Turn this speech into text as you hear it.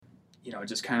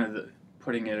just kind of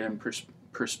putting it in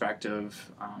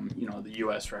perspective, the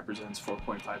U.S. represents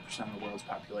 4.5% of the world's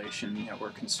population, yet we're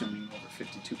consuming over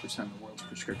 52% of the world's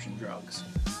prescription drugs.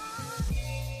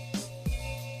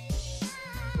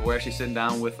 We're actually sitting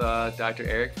down with Dr.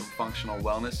 Eric from Functional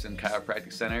Wellness and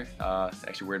Chiropractic Center.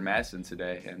 Actually, we're in Madison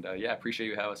today, and I appreciate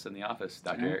you having us in the office,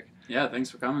 Dr. Eric. Yeah,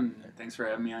 thanks for coming. Thanks for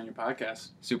having me on your podcast.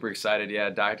 Super excited. Yeah,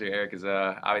 Dr. Eric is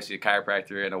obviously a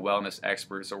chiropractor and a wellness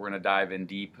expert, so we're going to dive in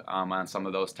deep on some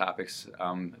of those topics.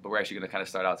 But we're actually going to kind of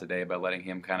start out today by letting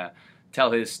him kind of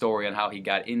tell his story on how he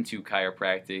got into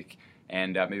chiropractic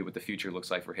and maybe what the future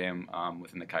looks like for him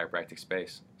within the chiropractic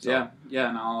space. So. Yeah,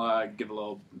 and I'll give a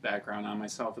little background on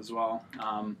myself as well.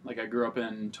 I grew up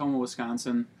in Tomah,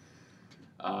 Wisconsin,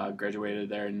 graduated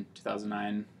there in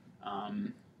 2009,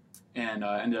 and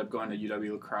ended up going to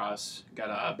UW La Crosse, got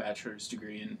a bachelor's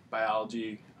degree in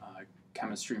biology,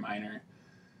 chemistry minor,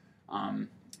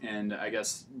 and I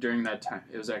guess during that time,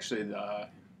 it was actually the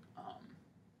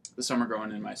summer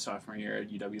going in my sophomore year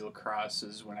at UW La Crosse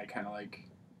is when I kind of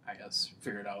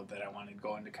figured out that I wanted to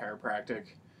go into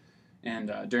chiropractic.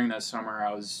 And during that summer,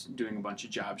 I was doing a bunch of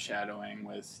job shadowing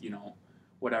with,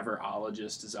 whatever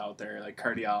ologist is out there, like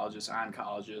cardiologist,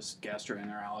 oncologist,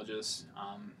 gastroenterologist,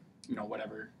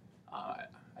 whatever. I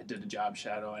did a job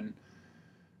shadow, and,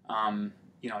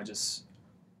 just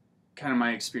kind of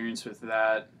my experience with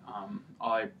that,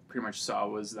 all I pretty much saw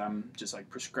was them just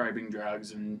prescribing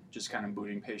drugs and just kind of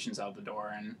booting patients out the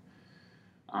door.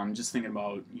 And just thinking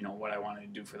about, what I wanted to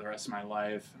do for the rest of my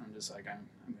life. I'm just I'm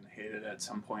going to hate it at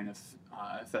some point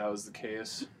if that was the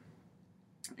case.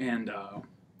 And,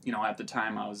 at the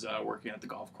time I was working at the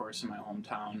golf course in my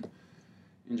hometown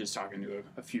and just talking to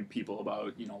a few people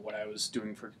about, what I was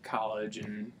doing for college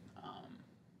and,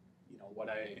 what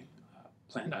I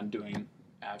planned on doing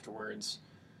afterwards.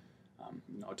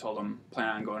 I told them plan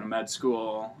on going to med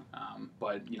school,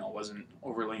 but, wasn't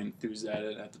overly enthused at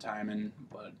it at the time.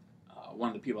 But one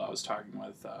of the people I was talking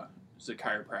with was a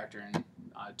chiropractor in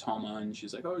Tomah, and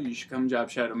she's like, "Oh, you should come job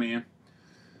shadow me."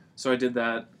 So I did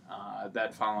that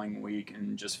that following week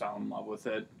and just fell in love with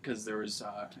it because there was,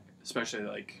 especially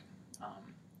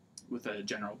with the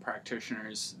general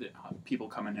practitioners, people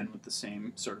coming in with the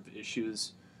same sort of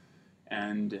issues,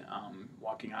 and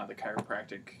walking out of the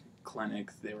chiropractic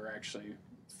clinic, they were actually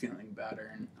feeling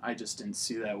better, and I just didn't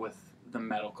see that with the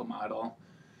medical model.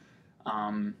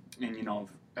 And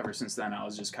ever since then, I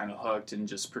was just kind of hooked and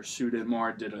just pursued it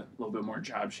more, did a little bit more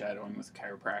job shadowing with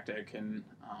chiropractic. And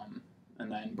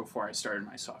then before I started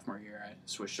my sophomore year, I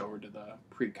switched over to the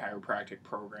pre-chiropractic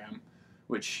program,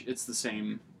 which it's the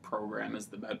same program as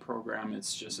the med program.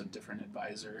 It's just a different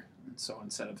advisor. And so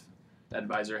instead of the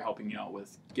advisor helping you out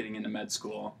with getting into med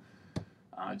school,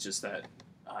 just that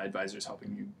advisor's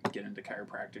helping you get into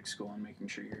chiropractic school and making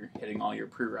sure you're hitting all your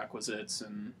prerequisites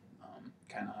and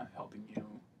kind of helping you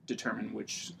determine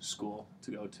which school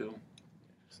to go to.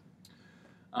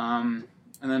 And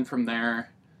then from there,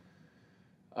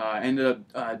 I ended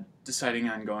up deciding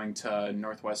on going to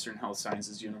Northwestern Health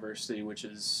Sciences University, which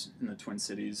is in the Twin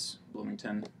Cities,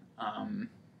 Bloomington.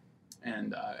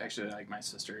 And actually, my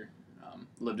sister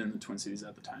lived in the Twin Cities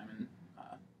at the time and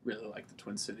really liked the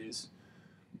Twin Cities.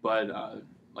 But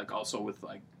also with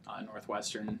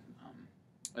Northwestern,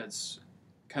 it's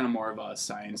kind of more of a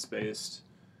science-based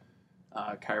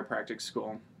chiropractic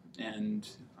school, and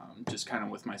just kind of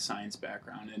with my science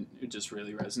background, and it just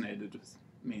really resonated with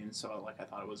me, and so I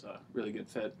thought it was a really good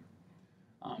fit.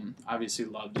 Obviously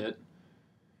loved it,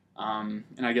 and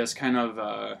I guess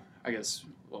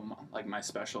my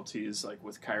specialties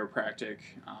with chiropractic,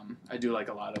 I do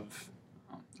a lot of,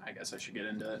 I guess I should get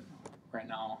into it right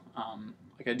now.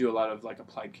 I do a lot of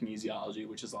applied kinesiology,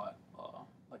 which is a lot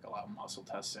of muscle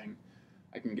testing.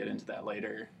 I can get into that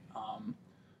later.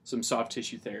 Some soft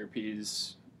tissue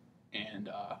therapies, and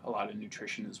a lot of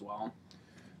nutrition as well.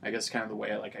 I guess kind of the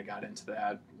way I got into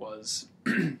that was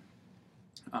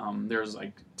there's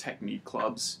technique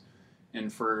clubs,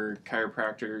 and for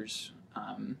chiropractors,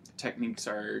 techniques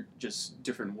are just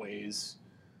different ways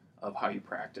of how you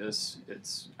practice.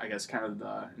 It's, I guess, kind of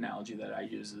the analogy that I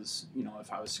use is,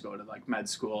 if I was to go to med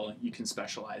school, you can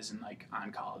specialize in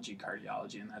oncology,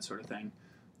 cardiology, and that sort of thing.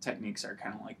 Techniques are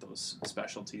kind of like those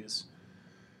specialties.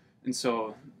 And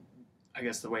so I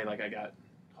guess the way I got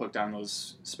hooked on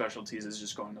those specialties is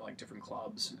just going to different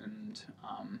clubs, and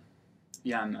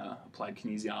and applied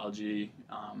kinesiology,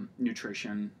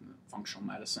 nutrition, functional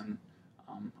medicine.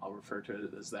 I'll refer to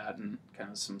it as that, and kind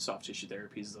of some soft tissue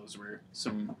therapies. Those were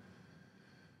some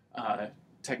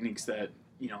techniques that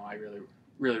I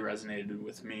really resonated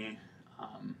with me.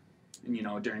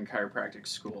 during chiropractic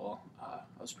school, I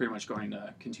was pretty much going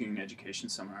to continuing education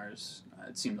seminars.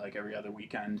 It seemed like every other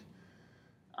weekend.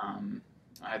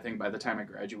 I think by the time I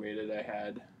graduated, I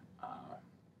had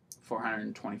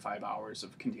 425 hours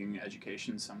of continuing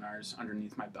education seminars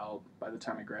underneath my belt by the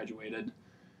time I graduated.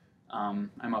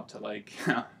 I'm up to like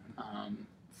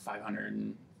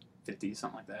 550,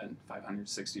 something like that,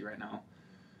 560 right now.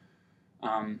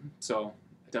 So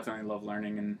I definitely love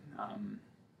learning, and I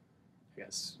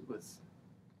guess with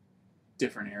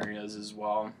different areas as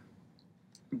well.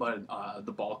 But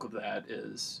the bulk of that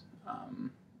is,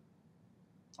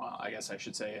 I guess I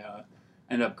should say,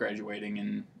 ended up graduating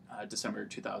in December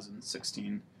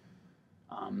 2016.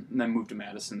 And then moved to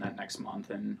Madison that next month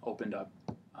and opened up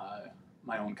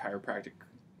my own chiropractic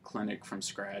clinic from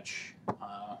scratch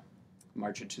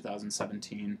March of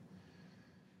 2017.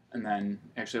 And then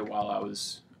actually while I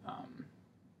was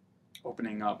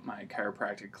opening up my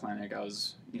chiropractic clinic, I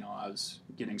was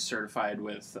getting certified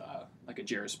with like a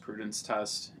jurisprudence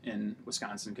test in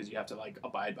Wisconsin, because you have to like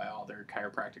abide by all their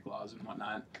chiropractic laws and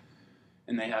whatnot.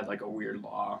 And they had like a weird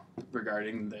law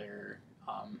regarding their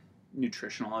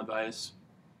nutritional advice,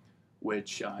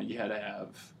 which you had to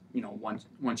have,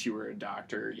 once you were a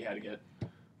doctor, you had to get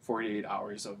 48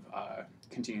 hours of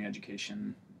continuing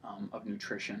education of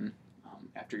nutrition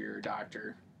after you're a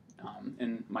doctor.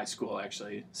 And my school,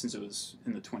 actually, since it was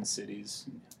in the Twin Cities,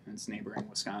 and it's neighboring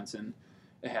Wisconsin,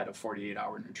 it had a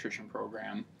 48-hour nutrition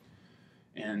program.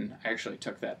 And I actually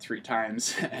took that 3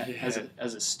 times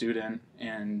as a student.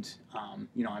 And,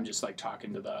 I'm just like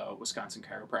talking to the Wisconsin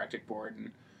Chiropractic Board,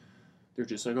 and they're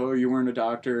just like, oh, you weren't a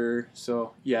doctor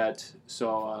yet.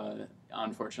 So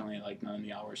unfortunately, like none of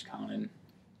the hours counted.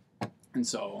 And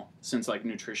so since like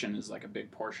nutrition is like a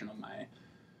big portion of my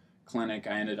clinic,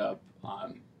 I ended up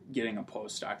getting a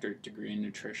postdoctorate degree in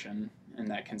nutrition, and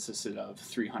that consisted of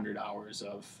 300 hours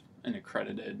of an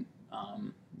accredited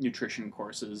nutrition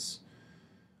courses.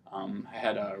 I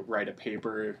had to write a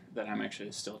paper that I'm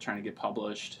actually still trying to get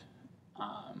published.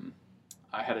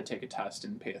 I had to take a test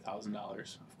and pay $1,000,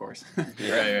 of course. Right.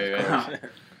 Yeah,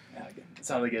 that's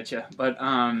how they get you. But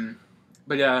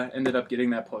yeah, ended up getting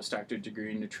that postdoctorate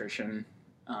degree in nutrition.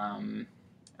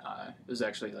 It was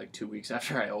actually like 2 weeks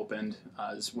after I opened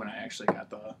is when I actually got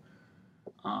the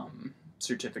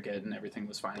certificate and everything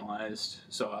was finalized.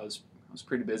 So I was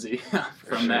pretty busy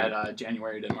from that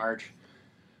January to March.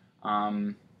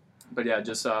 But yeah,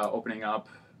 just opening up.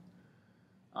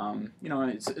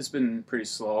 It's been pretty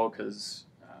slow because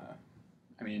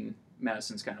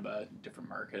Madison's kind of a different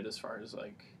market as far as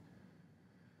like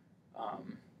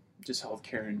just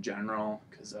healthcare in general,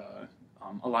 because a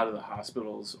lot of the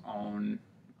hospitals own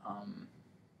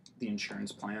the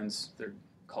insurance plans. They're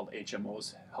called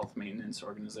HMOs, health maintenance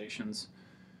organizations,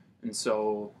 and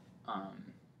so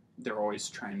they're always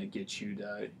trying to get you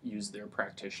to use their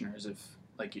practitioners.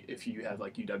 If you have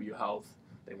like UW Health,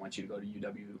 they want you to go to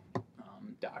UW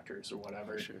doctors or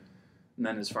whatever. Sure. And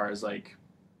then as far as like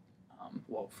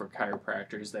for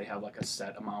chiropractors, they have like a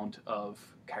set amount of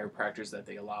chiropractors that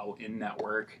they allow in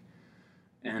network.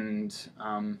 And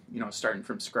starting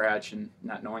from scratch and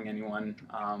not knowing anyone,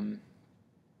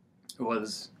 it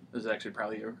was actually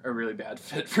probably a really bad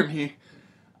fit for me.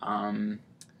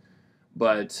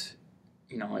 But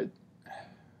it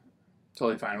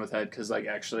totally fine with that, because like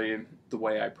actually the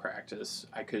way I practice,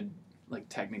 I could like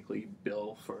technically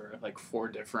bill for like 4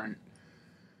 different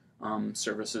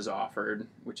services offered,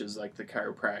 which is like the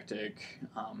chiropractic,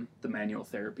 the manual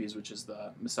therapies, which is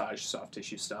the massage, soft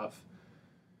tissue stuff,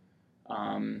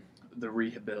 the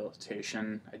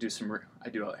rehabilitation. I do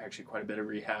actually quite a bit of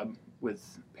rehab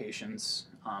with patients,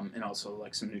 and also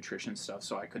like some nutrition stuff.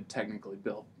 So I could technically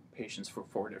bill patients for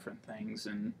 4 different things,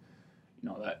 and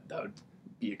that would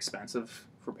be expensive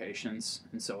for patients.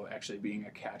 And so actually being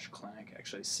a cash clinic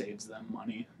actually saves them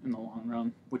money in the long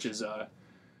run, which is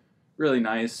really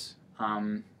nice.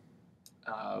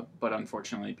 But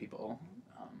unfortunately, people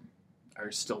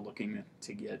are still looking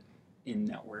to get in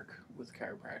network with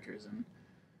chiropractors, and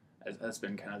that's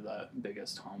been kind of the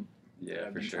biggest hump that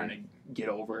I've been trying to get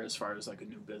over as far as like a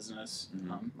new business.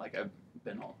 Mm-hmm. Like I've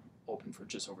been open for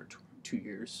just over 2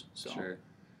 years. So. Sure.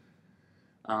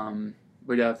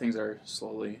 But yeah, things are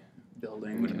slowly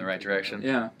building. Moving in the right direction.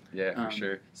 Yeah. Yeah, for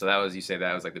sure. So you say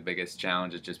that was like the biggest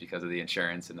challenge, is just because of the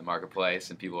insurance in the marketplace,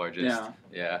 and people are just,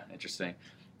 interesting.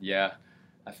 Yeah.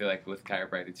 I feel like with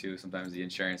chiropractic too, sometimes the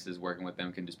insurances, working with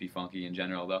them can just be funky in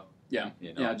general though. Yeah.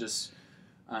 Yeah, just,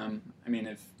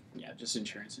 just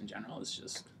insurance in general is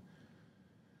just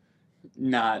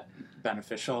not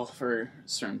beneficial for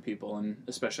certain people, and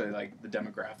especially like the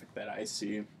demographic that I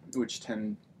see, which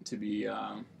tend to be,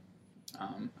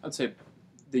 I'd say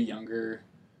the younger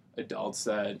adults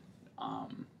that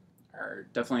are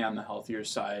definitely on the healthier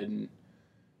side, and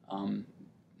um,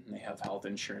 they have health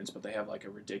insurance, but they have like a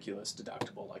ridiculous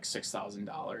deductible, like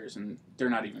 $6,000, and they're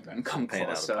not even going to come Paying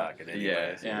close out of to. pocket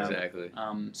anyway. Yeah. Exactly.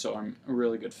 So I'm a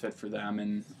really good fit for them,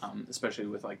 and especially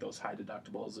with like those high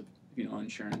deductibles of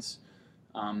insurance.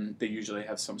 They usually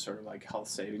have some sort of like health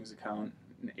savings account,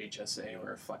 an HSA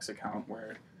or a flex account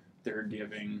where they're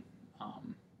giving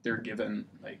given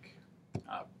like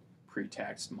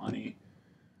pre-taxed money,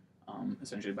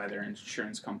 essentially by their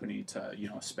insurance company to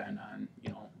spend on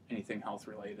anything health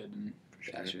related, and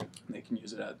Gotcha. they can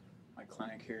use it at my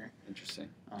clinic here. Interesting.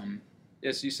 Um,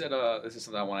 Yes, you said this is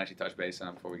something I want to actually touch base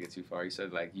on before we get too far. You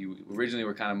said like you originally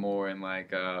were kind of more in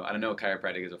like I don't know,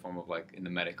 chiropractic is a form of like in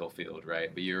the medical field, right?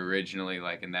 But you're originally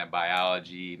like in that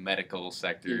biology medical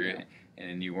sector, Yeah.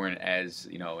 and you weren't as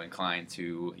inclined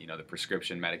to the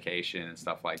prescription medication and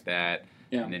stuff like that.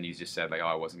 Yeah. And then you just said like, oh,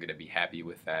 I wasn't gonna be happy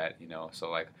with that, So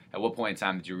like, at what point in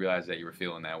time did you realize that you were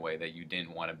feeling that way, that you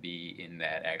didn't want to be in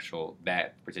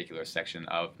that particular section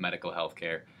of medical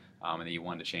healthcare, and that you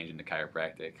wanted to change into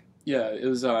chiropractic? Yeah, it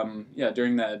was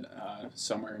during that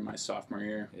summer in my sophomore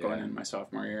year, going Yeah. into my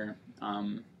sophomore year.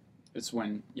 It's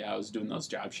when I was doing those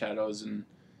job shadows, and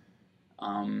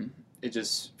I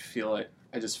just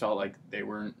felt like they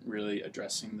weren't really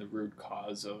addressing the root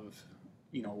cause of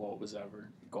what was ever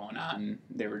going on.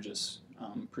 They were just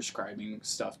prescribing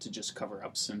stuff to just cover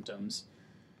up symptoms,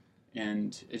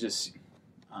 and it just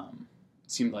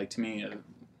seemed like to me.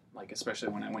 Like especially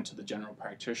when I went to the general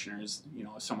practitioners,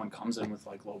 if someone comes in with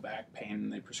like low back pain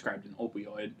and they prescribed an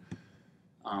opioid,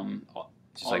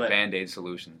 Just like Band-Aid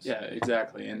solutions. Yeah,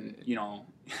 exactly. And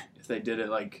if they did it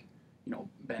like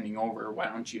bending over, why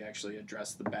don't you actually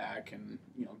address the back and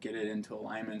get it into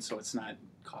alignment so it's not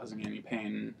causing any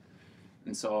pain?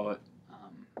 And so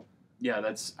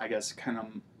that's I guess kind of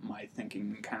my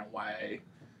thinking, kind of why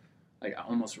I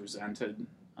almost resented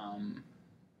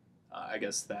I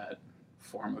guess that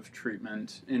form of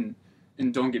treatment. And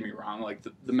don't get me wrong, like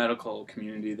the medical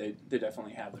community, they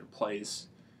definitely have their place,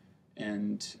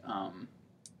 and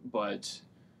but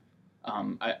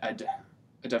I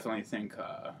definitely think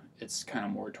it's kind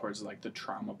of more towards like the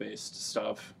trauma based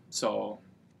stuff. So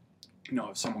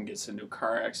if someone gets into a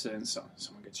car accident,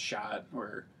 someone gets shot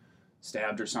or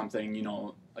stabbed or something,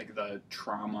 like the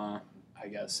trauma, I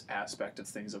guess, aspect of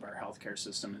things of our healthcare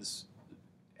system is,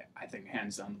 I think,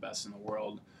 hands down the best in the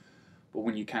world. But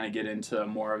when you kind of get into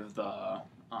more of the,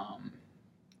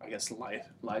 I guess,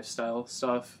 lifestyle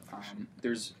stuff,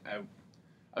 I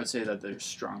would say that there's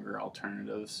stronger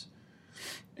alternatives,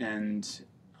 and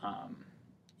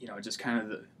just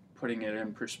kind of putting it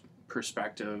in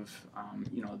perspective.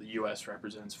 The U.S.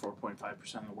 represents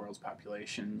 4.5% of the world's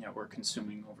population. Yet we're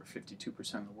consuming over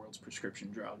 52% of the world's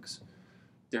prescription drugs.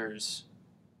 There's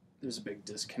a big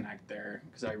disconnect there,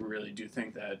 because I really do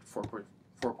think that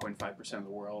 4.5% of the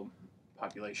world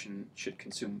population should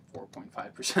consume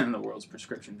 4.5% of the world's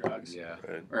prescription drugs. Yeah.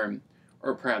 Right.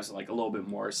 Or perhaps like a little bit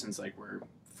more, since like we're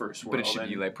first world. But it should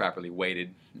be like properly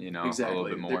weighted, exactly. a little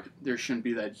bit more. There shouldn't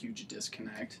be that huge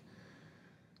disconnect.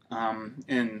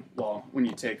 And well, when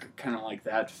you take kind of like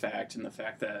that fact and the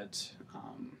fact that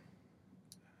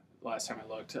last time I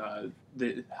looked,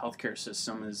 the healthcare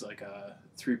system is like a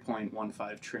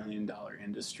 $3.15 trillion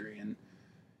industry, and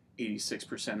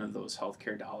 86% of those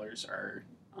healthcare dollars are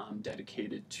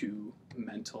dedicated to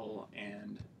mental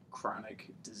and chronic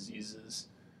diseases.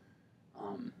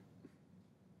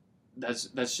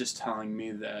 That's just telling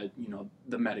me that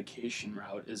the medication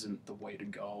route isn't the way to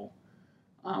go,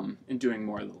 and doing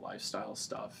more of the lifestyle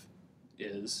stuff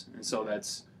is. And so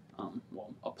that's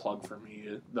a plug for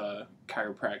me: the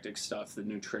chiropractic stuff, the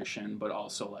nutrition, but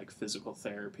also like physical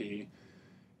therapy,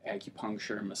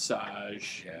 acupuncture,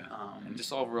 massage, and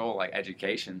just overall like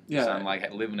education. Yeah. On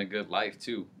like living a good life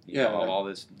too. You know, all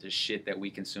this shit that we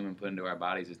consume and put into our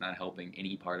bodies is not helping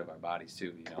any part of our bodies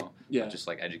too. Yeah. Just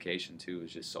like education too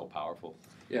is just so powerful.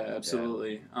 Yeah,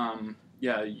 absolutely.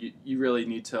 You really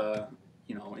need to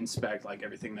inspect like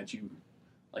everything that you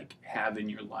like have in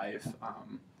your life,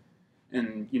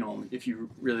 and if you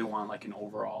really want like an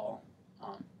overall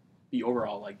be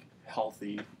overall like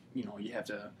healthy, you have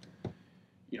to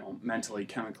mentally,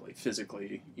 chemically,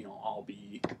 physically, all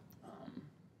be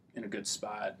in a good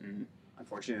spot. And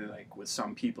unfortunately, like with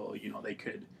some people, they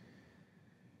could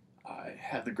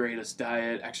have the greatest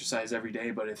diet, exercise every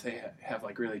day, but if they have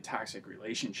like really toxic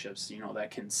relationships,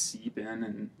 that can seep in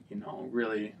and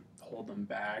really hold them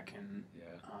back, and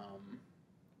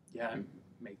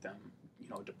make them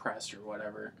depressed or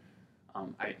whatever.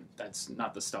 That's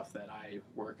not the stuff that I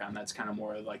work on. That's kind of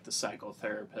more like the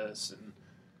psychotherapist and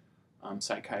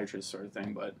psychiatrist sort of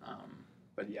thing, but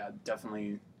yeah,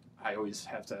 definitely, I always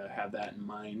have to have that in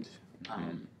mind.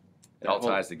 It all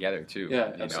ties together too.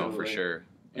 Yeah, you absolutely. know, for sure.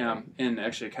 And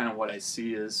actually, kind of what I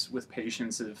see is with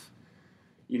patients, if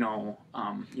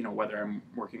whether I'm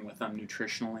working with them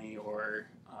nutritionally or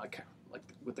like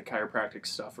with the chiropractic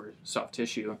stuff or soft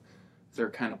tissue, they're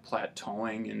kind of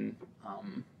plateauing and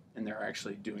they're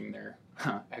actually doing their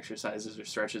exercises or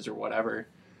stretches or whatever.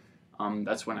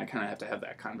 That's when I kind of have to have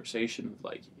that conversation of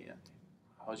like, yeah,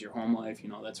 how's your home life,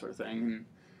 that sort of thing,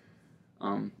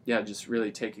 and yeah, just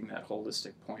really taking that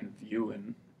holistic point of view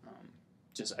and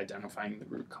just identifying the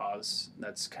root cause.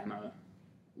 That's kind of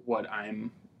what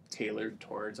I'm tailored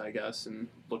towards, I guess, and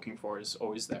looking for is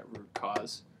always that root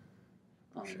cause.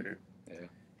 Sure. Yeah.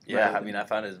 Yeah, I mean, I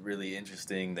found it really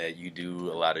interesting that you do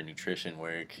a lot of nutrition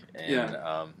work, and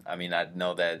I mean, I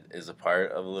know that is a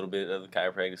part of a little bit of the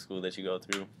chiropractic school that you go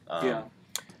through.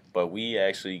 But we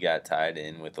actually got tied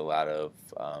in with a lot of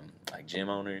like gym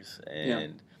owners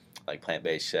and like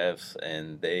plant-based chefs,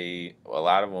 and a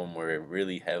lot of them were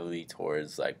really heavily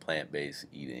towards like plant-based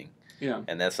eating. Yeah.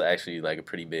 And that's actually like a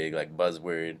pretty big like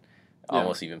buzzword,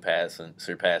 almost even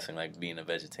surpassing like being a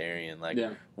vegetarian. Like,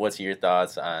 what's your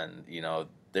thoughts on,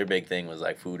 their big thing was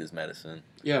like food is medicine.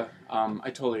 Yeah, I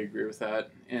totally agree with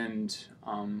that, and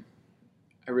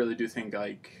I really do think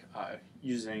like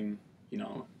using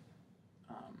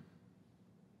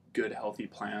good healthy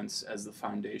plants as the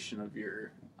foundation of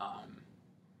your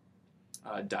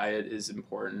diet is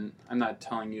important. I'm not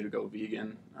telling you to go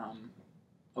vegan.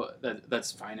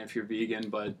 That's fine if you're vegan,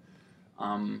 but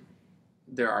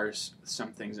there are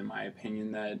some things, in my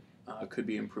opinion, that could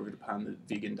be improved upon the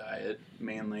vegan diet,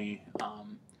 mainly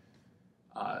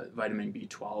vitamin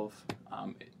B12.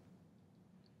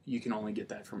 You can only get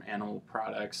that from animal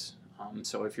products.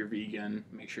 So if you're vegan,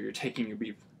 make sure you're taking your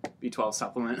B12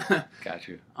 supplement. Got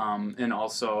you. And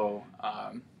also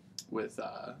with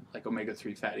like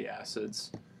omega-3 fatty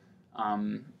acids.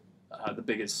 The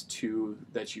biggest two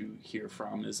that you hear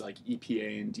from is like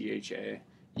EPA and DHA.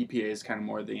 EPA is kind of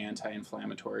more of the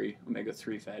anti-inflammatory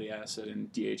omega-3 fatty acid, and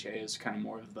DHA is kind of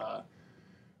more of the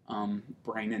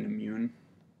brain and immune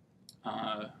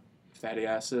fatty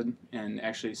acid. And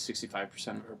actually 65%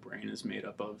 of our brain is made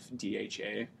up of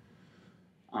DHA.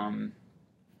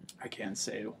 I can't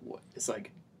say what it's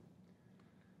like.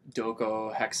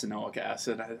 Docosahexaenoic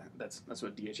acid. That's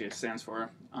what DHA stands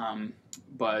for.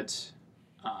 But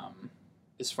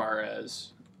as far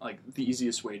as like the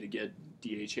easiest way to get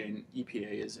DHA and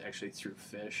EPA is actually through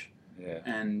fish. Yeah.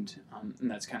 And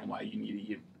that's kind of why you need to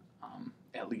eat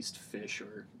at least fish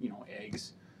or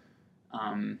eggs.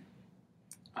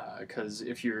 Because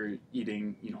if you're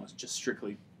eating just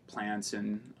strictly plants,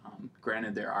 and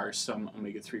granted there are some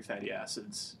omega-3 fatty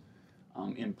acids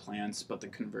in plants, but the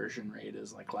conversion rate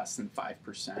is like less than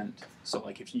 5%. So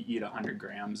like if you eat 100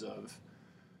 grams of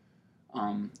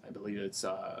I believe it's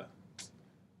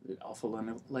alpha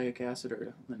linoleic acid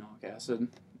or linoleic acid,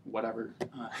 whatever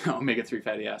omega-3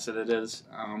 fatty acid it is,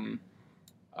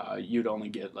 you'd only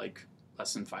get like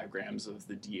less than 5 grams of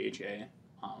the DHA,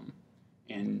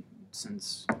 and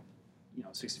since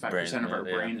 65% of our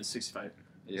brain is 65%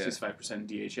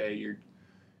 DHA,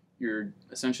 you're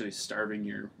essentially starving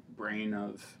your brain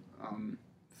of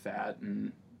fat,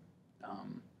 and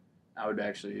I would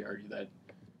actually argue that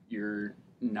you're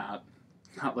not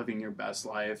living your best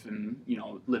life and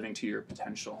living to your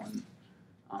potential and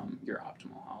your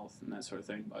optimal health and that sort of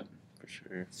thing. But for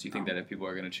sure. So you think that if people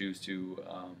are going to choose to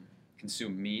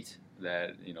consume meat,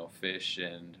 that fish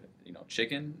and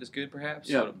chicken is good, perhaps?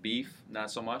 Yeah. So beef,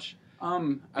 not so much.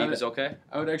 Beef is okay.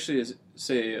 I would actually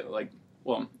say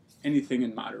anything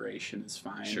in moderation is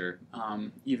fine. Sure.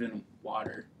 Even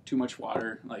water, too much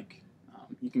water,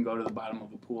 you can go to the bottom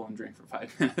of a pool and drink for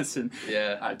 5 minutes, and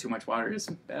too much water is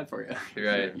bad for you.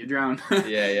 Right. You drown.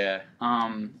 Yeah.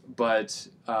 But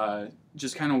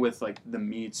just kind of with the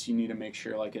meats, you need to make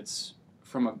sure it's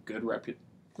from a good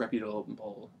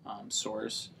reputable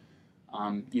source.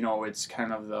 It's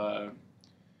kind of the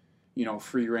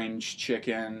free range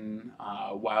chicken,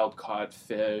 wild caught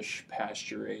fish,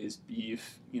 pasture raised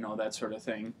beef, that sort of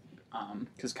thing.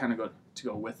 Because kind of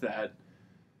go with that.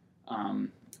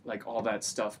 All that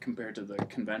stuff compared to the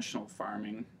conventional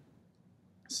farming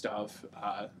stuff,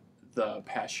 the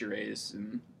pasture raised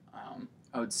and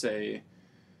I would say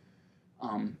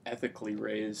ethically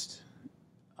raised.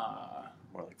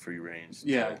 More like free range.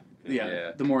 Yeah.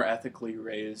 The more ethically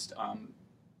raised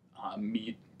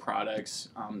meat products,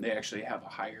 they actually have a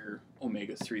higher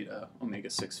omega-3 to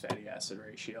omega-6 fatty acid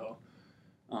ratio.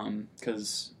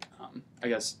 Because I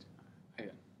guess I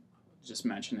just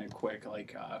mentioned it quick,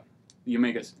 the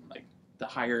omegas, the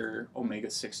higher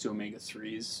omega-6 to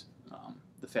omega-3s,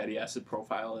 the fatty acid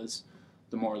profile is,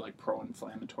 the more like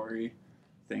pro-inflammatory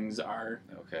things are.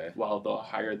 Okay. While the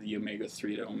higher the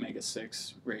omega-3 to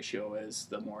omega-6 ratio is,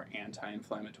 the more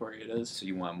anti-inflammatory it is. So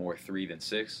you want more 3 than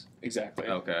 6? Exactly.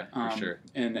 Okay, for sure.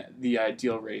 And the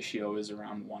ideal ratio is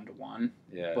around 1-to-1.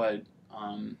 Yeah. But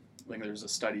like there's a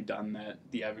study done that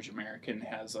the average American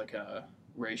has like a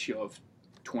ratio of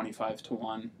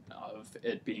 25-to-1 of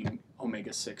it being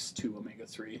omega-6 to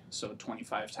omega-3. So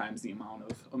 25 times the amount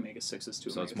of omega-6s to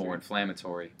omega-3. So it's more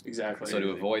inflammatory. Exactly. So to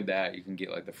avoid that, you can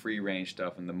get like the free range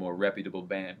stuff, and the more reputable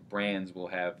brands will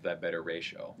have that better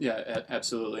ratio. Yeah,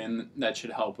 absolutely, and that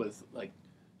should help with like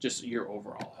just your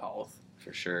overall health.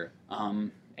 For sure.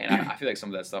 And I feel like some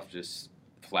of that stuff just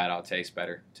flat out tastes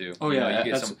better too. Oh, you yeah,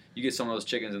 know, you get some of those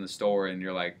chickens in the store, and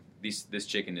you're like, this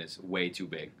chicken is way too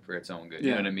big for its own good. You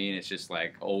know what I mean? It's just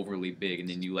like overly big, and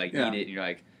then you like eat it, and you're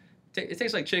like, it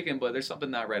tastes like chicken, but there's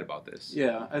something not right about this.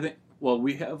 Yeah, I think. Well,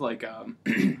 we have like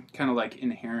kind of like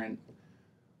inherent.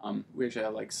 We actually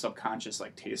have like subconscious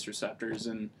like taste receptors,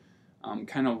 and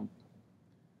kind of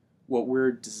what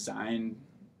we're designed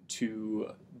to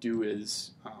do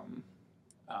is,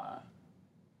 I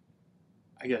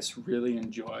guess, really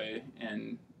enjoy,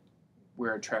 and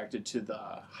we're attracted to the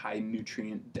high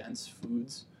nutrient dense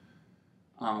foods.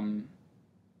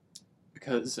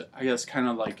 Because I guess kind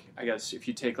of like, if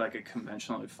you take like a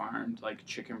conventionally farmed like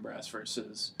chicken breast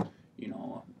versus, you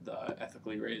know, the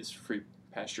ethically raised, free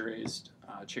pasture raised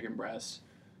chicken breast,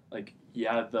 like,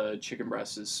 yeah, the chicken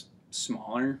breast is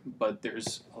smaller, but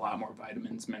there's a lot more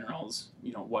vitamins, minerals,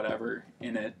 you know, whatever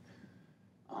in it.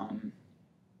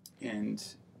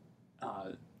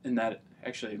 And that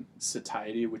actually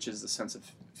satiety, which is the sense of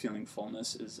feeling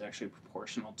fullness, is actually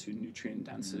proportional to nutrient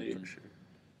density. For sure.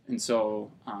 And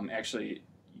so, actually,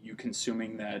 you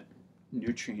consuming that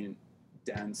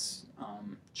nutrient-dense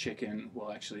chicken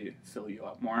will actually fill you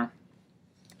up more.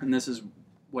 And this is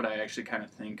what I actually kind of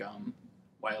think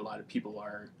why a lot of people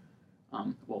are,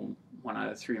 1 out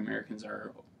of 3 Americans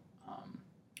are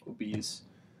obese,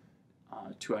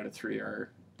 2 out of 3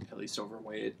 are at least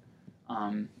overweight,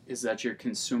 is that you're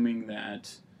consuming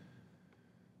that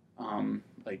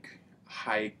like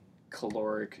high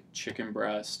caloric chicken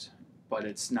breast, but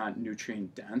it's not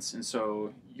nutrient dense, and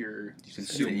so you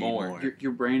consume more.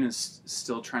 Your brain is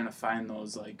still trying to find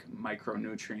those like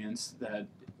micronutrients that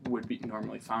would be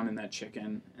normally found in that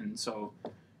chicken, and so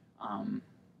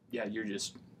you're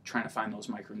just trying to find those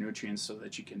micronutrients so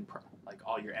that you can like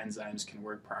all your enzymes can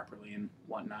work properly and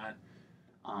whatnot,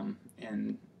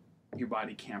 and your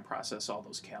body can't process all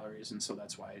those calories, and so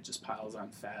that's why it just piles on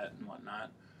fat and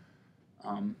whatnot.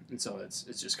 And so it's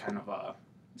just kind of a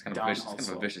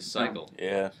vicious cycle.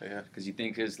 Yeah. Because you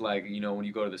think, like, you know, when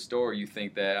you go to the store, you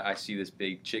think that I see this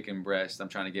big chicken breast, I'm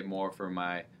trying to get more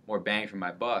bang for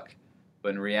my buck, but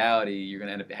in reality, you're going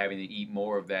to end up having to eat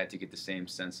more of that to get the same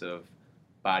sense of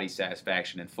body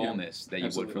satisfaction and fullness that you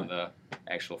would from the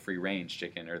actual free range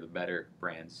chicken or the better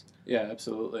brands. Yeah,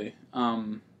 absolutely.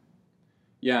 And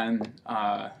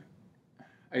I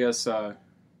guess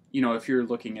you know, if you're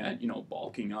looking at, you know,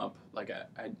 bulking up, like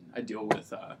I deal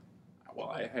with I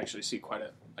actually see quite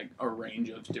a range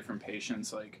of different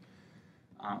patients, like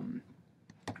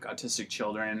autistic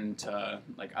children to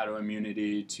like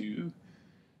autoimmunity to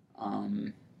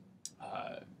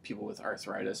people with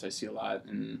arthritis. I see a lot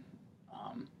in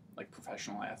like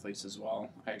professional athletes as well.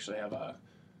 I actually have a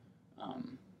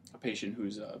patient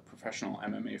who's a professional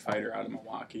MMA fighter out of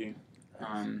Milwaukee.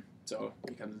 So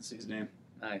he comes and sees me.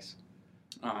 Nice.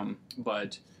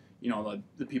 But you know,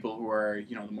 the people who are,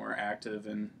 you know, the more active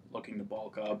and looking to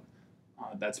bulk up,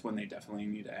 that's when they definitely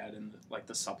need to add in like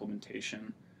the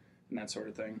supplementation and that sort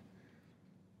of thing.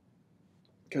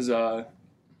 Because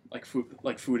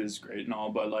food is great and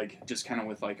all, but like just kind of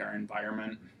with like our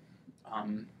environment,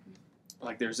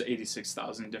 like there's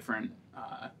 86,000 different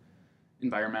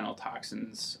environmental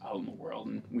toxins out in the world,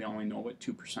 and we only know what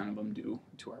 2% of them do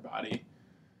to our body.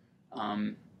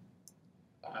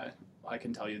 I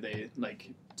can tell you they like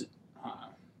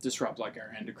disrupt like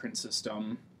our endocrine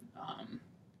system,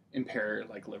 impair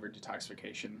like liver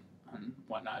detoxification and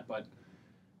whatnot. But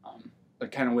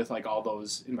kind of with like all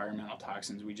those environmental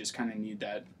toxins, we just kind of need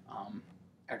that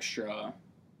extra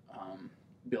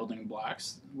building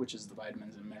blocks, which is the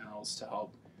vitamins and minerals, to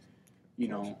help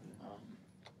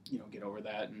get over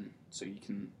that, and so you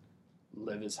can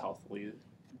live as healthy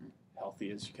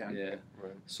as you can. Yeah.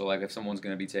 Right. So like if someone's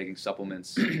going to be taking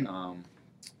supplements,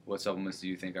 what supplements do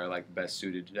you think are like best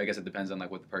suited? I guess it depends on like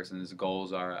what the person's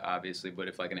goals are, obviously, but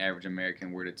if like an average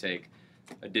American were to take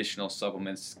additional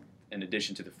supplements in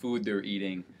addition to the food they're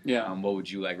eating, what would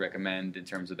you like recommend in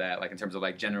terms of that, like in terms of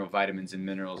like general vitamins and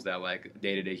minerals that like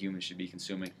day-to-day humans should be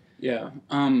consuming? Yeah.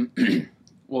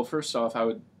 Well, first off, I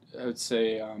would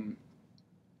say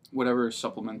whatever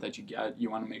supplement that you get, you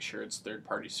want to make sure it's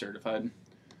third-party certified.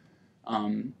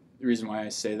 The reason why I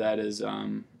say that is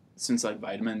since like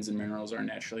vitamins and minerals are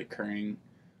naturally occurring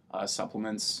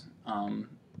supplements,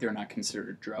 they're not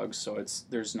considered drugs, so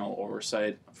there's no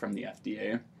oversight from the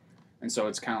FDA, and so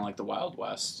it's kind of like the Wild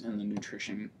West in the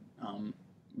nutrition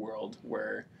world,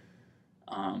 where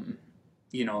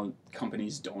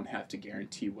companies don't have to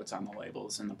guarantee what's on the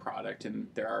labels in the product, and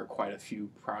there are quite a few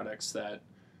products that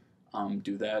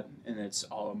do that, and it's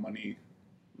all a money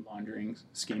laundering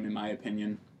scheme, in my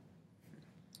opinion.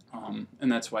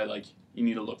 And that's why like you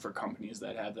need to look for companies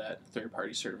that have that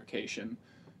third-party certification.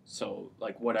 So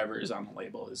like whatever is on the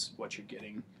label is what you're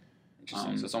getting.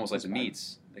 Interesting. So it's almost like the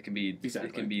meats. It can be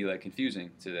like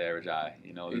confusing to the average eye.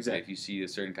 If you see a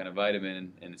certain kind of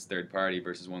vitamin and it's third party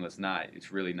versus one that's not,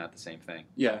 it's really not the same thing.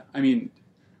 Yeah, I mean,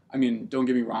 don't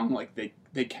get me wrong. Like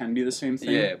they can be the same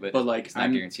thing. Yeah, but like it's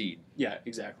not guaranteed. Yeah,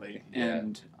 exactly.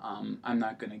 And I'm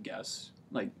not gonna guess.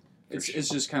 Like it's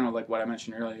just kind of like what I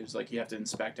mentioned earlier. Is like you have to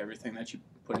inspect everything that you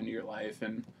put into your life,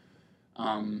 and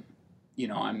I'm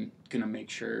gonna make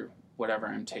sure whatever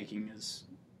I'm taking is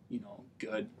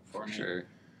good for me. Sure.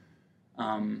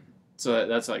 So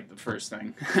that's like the first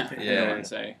thing I want to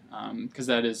say, because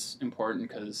that is important.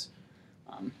 Because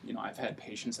I've had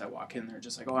patients that walk in, they're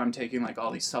just like, oh, I'm taking like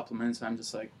all these supplements, and I'm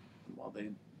just like, well,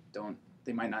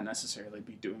 they might not necessarily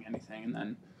be doing anything, and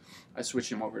then I switch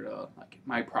them over to like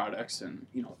my products, and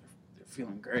they're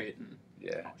feeling great, and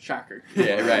shocker.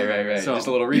 Yeah, right. So just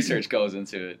a little research goes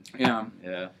into it. Yeah.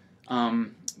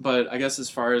 But I guess as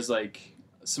far as like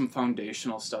some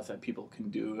foundational stuff that people can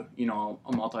do, a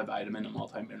multivitamin, a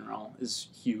multimineral is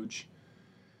huge.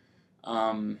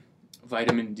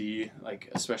 Vitamin D, like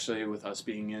especially with us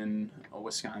being in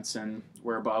Wisconsin,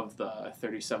 we're above the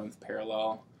 37th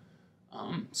parallel,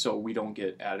 so we don't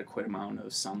get adequate amount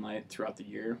of sunlight throughout the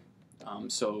year.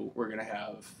 So we're gonna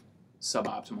have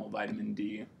suboptimal vitamin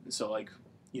D. So like,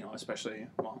 especially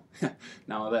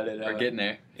now that we're getting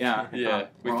there. Yeah.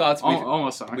 We thought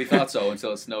almost. We thought so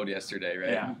until it snowed yesterday,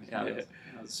 right? Yeah.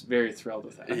 I was very thrilled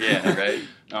with that. Yeah, right.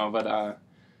 No, but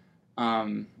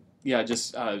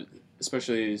just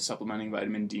especially supplementing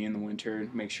vitamin D in the winter.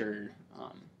 Make sure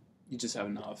you just have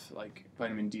enough. Like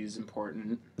vitamin D is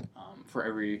important for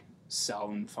every cell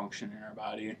and function in our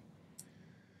body.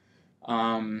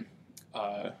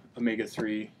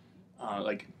 Omega-3,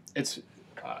 like it's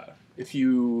if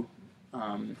you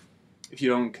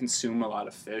don't consume a lot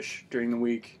of fish during the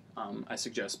week, I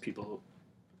suggest people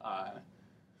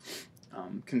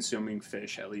consuming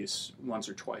fish at least once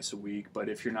or twice a week. But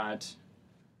if you're not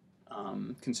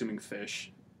consuming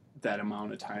fish that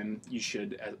amount of time, you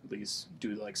should at least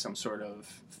do like some sort of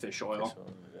fish oil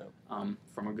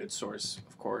from a good source,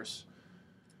 of course.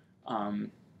 And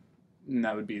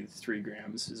that would be 3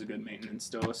 grams is a good maintenance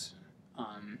dose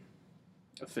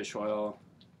of fish oil.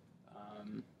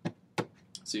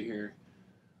 See here,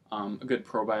 a good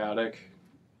probiotic,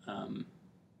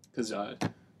 because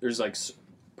there's like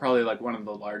probably like one of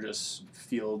the largest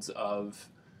fields of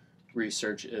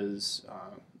research is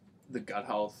the gut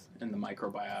health and the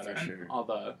microbiota, and all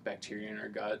the bacteria in our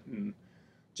gut, and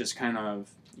just kind of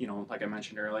like I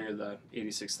mentioned earlier, the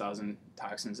 86,000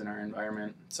 toxins in our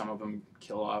environment. Some of them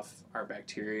kill off our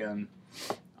bacteria, and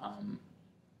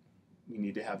we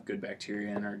need to have good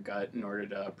bacteria in our gut in order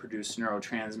to produce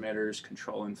neurotransmitters,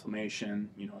 control inflammation,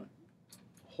 a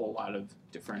whole lot of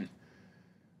different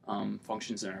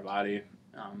functions in our body.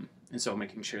 And so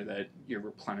making sure that you're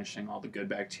replenishing all the good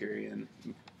bacteria, and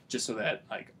just so that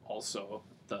like also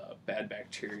the bad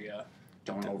bacteria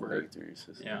don't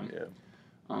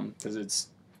because it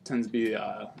tends to be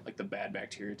like the bad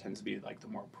bacteria tends to be like the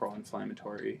more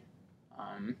pro-inflammatory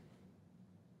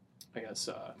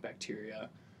bacteria.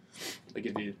 Like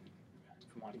if you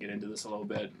want to get into this a little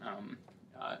bit,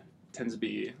 tends to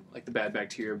be like the bad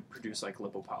bacteria produce like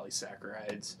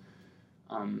lipopolysaccharides,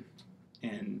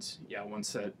 and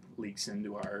once that leaks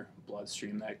into our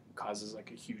bloodstream, that causes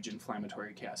like a huge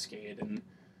inflammatory cascade, and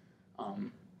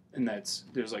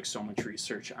there's like so much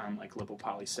research on like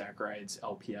lipopolysaccharides,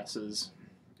 LPSs,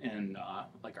 and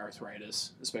like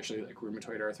arthritis, especially like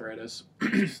rheumatoid arthritis.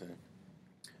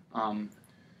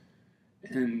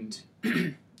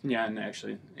 And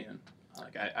actually,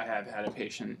 like I have had a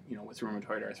patient, with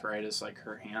rheumatoid arthritis, like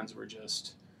her hands were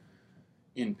just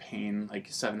in pain, like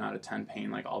 7 out of 10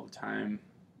 pain, like all the time.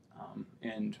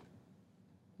 And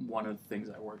one of the things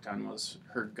I worked on was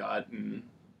her gut, and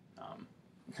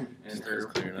and her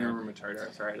rheumatoid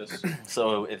arthritis.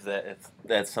 So if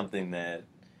that's something that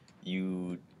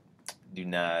you do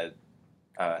not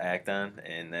act on,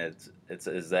 and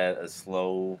is that a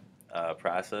slow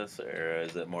process, or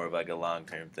is it more of like a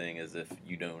long-term thing, as if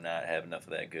you do not have enough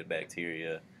of that good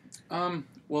bacteria?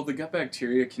 Well, the gut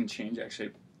bacteria can change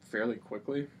actually fairly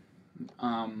quickly.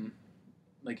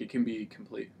 Like it can be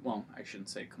well, I shouldn't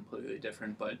say completely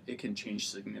different, but it can change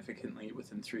significantly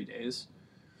within 3 days.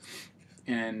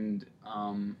 And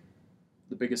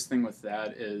the biggest thing with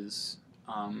that is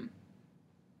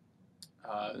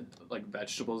like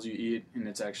vegetables you eat, and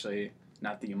it's actually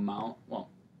not the amount. Well,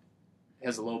 it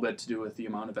has a little bit to do with the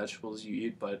amount of vegetables you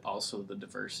eat, but also the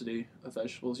diversity of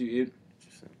vegetables you eat.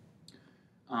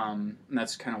 And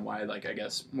that's kind of why, like, I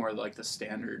guess more like the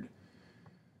standard,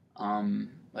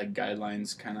 like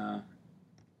guidelines kind of,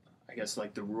 I guess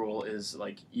like the rule is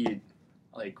like eat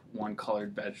like one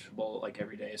colored vegetable like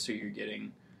every day, so you're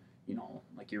getting, you know,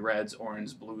 like your reds,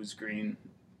 orange, blues, green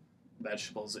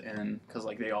vegetables in, because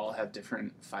like they all have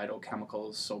different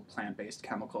phytochemicals, so plant-based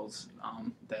chemicals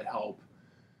that help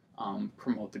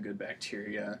promote the good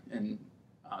bacteria and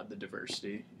the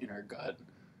diversity in our gut.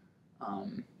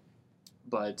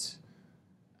 But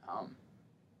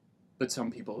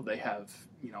some people, they have,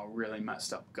 you know, really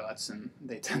messed up guts, and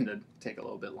they tend to take a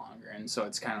little bit longer, and so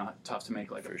it's kind of tough to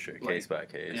make like for sure, case by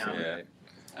case. Yeah.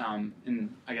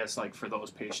 And I guess like for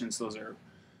those patients, those are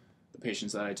the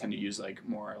patients that I tend to use like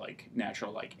more like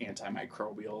natural like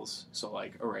antimicrobials. So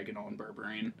like oregano and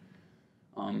berberine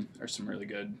are some really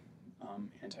good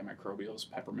antimicrobials.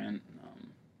 Peppermint,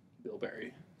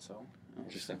 bilberry. So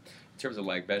interesting. In terms of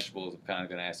like vegetables, I'm kind of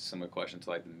going to ask a similar question to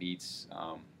like the meats.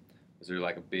 Is there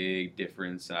like a big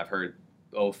difference? And I've heard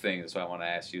both things, that's why I want to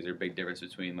ask you. Is there a big difference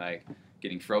between like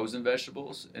getting frozen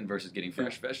vegetables and versus getting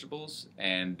fresh vegetables,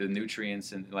 and the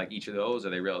nutrients in like each of those,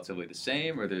 are they relatively the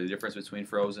same, or is there a difference between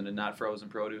frozen and not frozen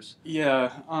produce?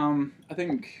 Yeah, I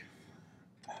think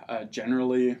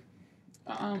generally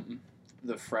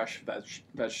the fresh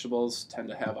vegetables tend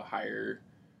to have a higher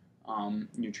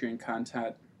nutrient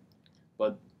content,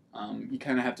 but you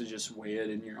kind of have to just weigh it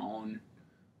in your own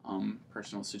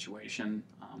personal situation.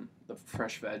 The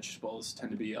fresh vegetables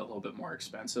tend to be a little bit more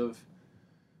expensive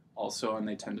also, and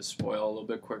they tend to spoil a little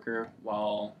bit quicker,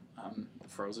 while the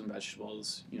frozen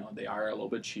vegetables, you know, they are a little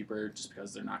bit cheaper just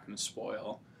because they're not going to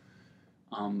spoil,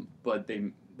 but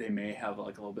they may have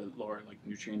like a little bit lower like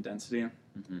nutrient density.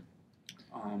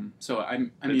 Mm-hmm. So I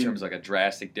mean, in terms of like a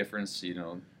drastic difference, you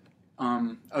know,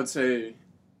 I would say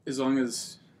as long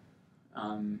as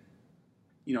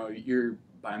you know, you're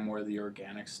buying more of the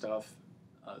organic stuff.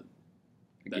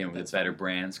 Again, with the better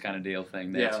brands kind of deal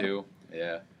thing there too.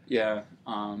 Yeah. Yeah.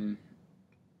 And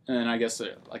then I guess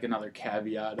like another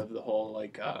caveat of the whole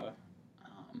like I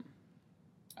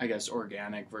guess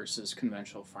organic versus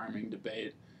conventional farming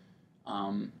debate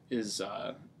is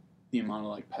the amount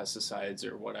of like pesticides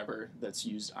or whatever that's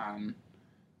used on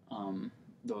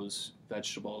those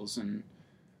vegetables. And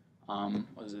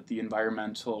was it the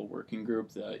Environmental Working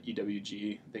Group, the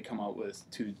EWG? They come out with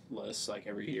 2 lists like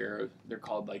every year. They're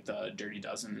called like the Dirty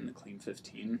Dozen and the Clean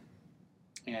 15.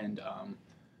 And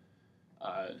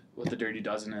what the Dirty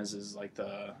Dozen is like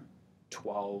the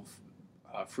 12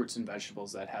 fruits and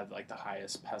vegetables that have like the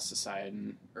highest pesticide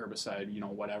and herbicide, you know,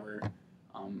 whatever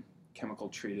chemical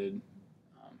treated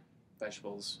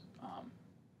vegetables.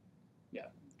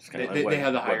 They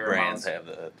have the higher brands amounts. have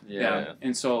the Yeah,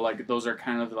 and so like those are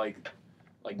kind of like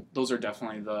those are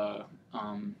definitely the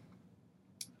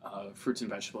fruits and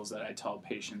vegetables that I tell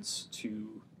patients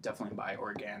to definitely buy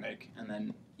organic, and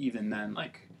then even then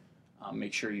like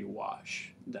make sure you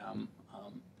wash them.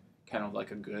 Kind of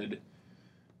like a good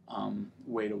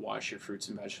way to wash your fruits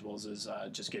and vegetables is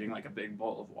just getting like a big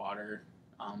bowl of water.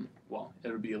 Well,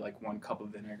 it would be like 1 cup of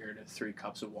vinegar to 3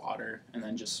 cups of water, and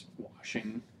then just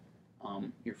washing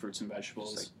your fruits and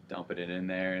vegetables. Just like dumping it in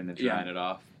there and then drying it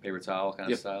off, paper towel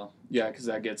kind of style. Yeah, because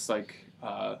that gets like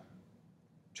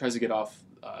tries to get off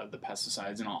the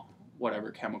pesticides and all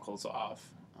whatever chemicals off,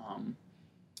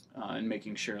 and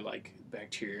making sure like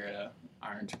bacteria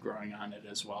aren't growing on it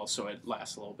as well, so it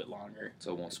lasts a little bit longer.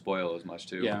 So it won't spoil as much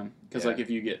too. Yeah, because like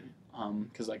if you get,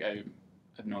 because like I've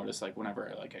noticed like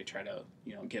whenever like I try to,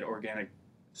 you know, get organic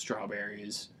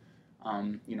strawberries.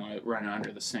 You know, I run it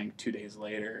under the sink 2 days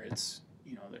later. It's,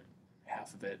 you know,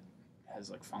 half of it has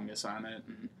like fungus on it,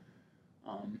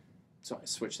 and so I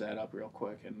switched that up real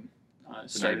quick and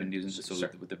started using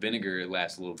with the vinegar. It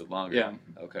lasts a little bit longer. Yeah.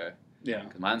 Okay. Yeah.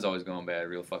 Because mine's always going bad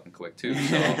real fucking quick too.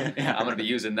 So Yeah. I'm gonna be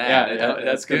using that.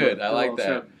 That's good. I like that.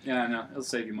 Trip. Yeah, no, it'll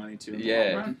save you money too.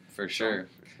 Yeah, for sure.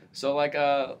 So like,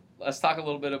 let's talk a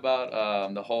little bit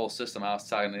about the whole system. I was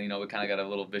talking, we kind of got a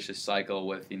little vicious cycle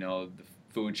with, the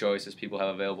food choices people have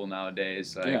available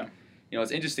nowadays. Like,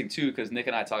 it's interesting too because Nick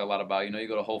and I talk a lot about, you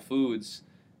go to Whole Foods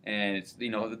and it's,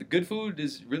 the good food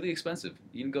is really expensive.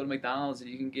 You can go to McDonald's and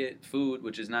you can get food,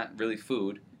 which is not really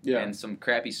food, and some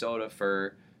crappy soda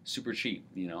for super cheap,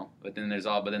 But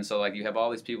then so like you have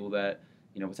all these people that,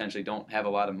 potentially don't have a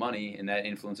lot of money, and that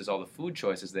influences all the food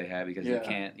choices they have because you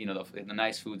can't, the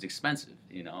nice food's expensive,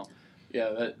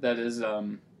 Yeah, that is,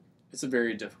 it's a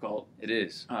very difficult It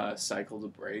is. Cycle to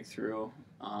break through.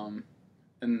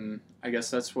 And I guess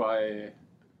that's why,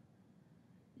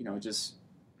 just,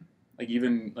 like,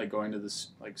 even, like, going to this,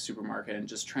 like, supermarket and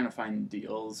just trying to find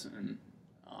deals and,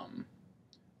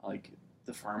 like,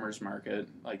 the farmer's market,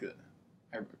 like,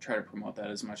 I try to promote that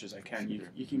as much as I can.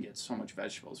 You can get so much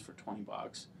vegetables for $20.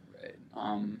 Right.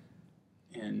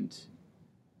 And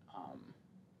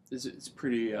it's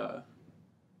pretty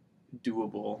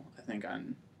doable, I think,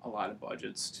 on a lot of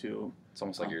budgets too. It's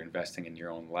almost like you're investing in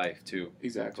your own life too.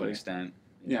 Exactly. To an extent.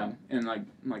 Yeah, and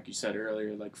like you said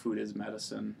earlier, like food is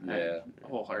medicine. Yeah. I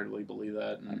wholeheartedly believe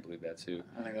that. And I believe that too.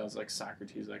 I think that was like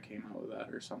Socrates that came out with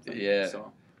that or something. Yeah.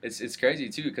 So. It's crazy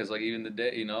too because like even the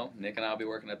day, Nick and I'll be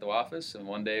working at the office and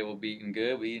one day we'll be eating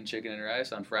good, we eating chicken and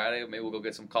rice. On Friday maybe we'll go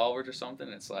get some Culver's or something.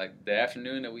 It's like the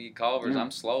afternoon that we eat Culver's, I'm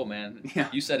slow, man. Yeah.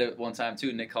 You said it one time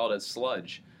too. Nick called it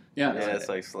sludge. Yeah, it's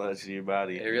like sludge in your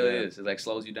body. It really is. It like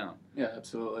slows you down. Yeah,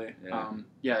 absolutely.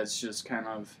 Yeah, it's just kind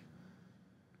of,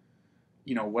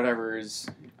 whatever is.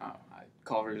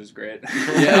 Culver's is great.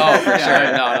 Yeah, for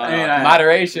sure. No. I mean,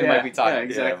 moderation might be talking. Yeah,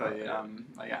 exactly.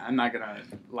 I'm not gonna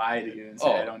lie to you and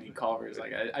say I don't eat Culver's.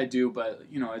 Like I do, but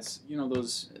it's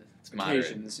those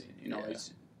occasions.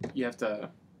 You have to.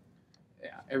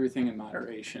 Yeah, everything in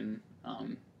moderation.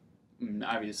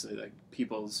 Obviously, like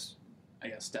people's, I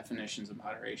guess, definitions of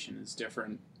moderation is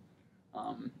different,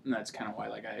 and that's kind of why,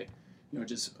 like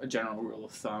just a general rule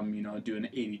of thumb, do an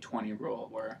 80-20 rule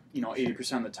where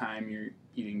 80% of the time you're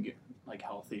eating like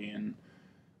healthy and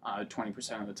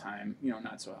 20% of the time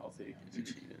not so healthy.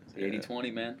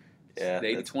 80-20, man. Yeah, the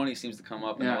 80-20 seems to come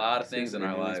up in a lot of things in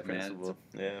our life, man.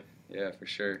 Yeah, for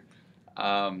sure.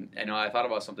 I thought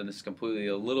about something. This is completely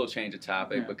a little change of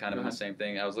topic, but kind of in the same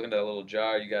thing. I was looking at a little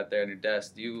jar you got there on your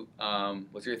desk. Do you,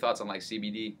 what's your thoughts on like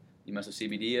CBD? You mess with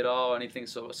CBD at all? Anything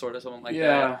sort of something like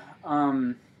that?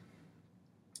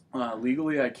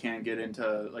 Legally, I can't get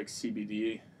into like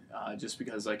CBD just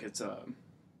because like it's a,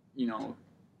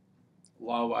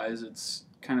 law-wise, it's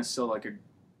kind of still like a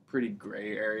pretty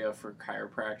gray area for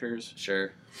chiropractors.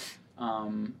 Sure.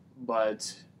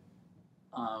 But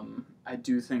I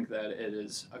do think that it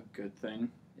is a good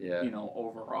thing. Yeah.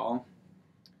 Overall.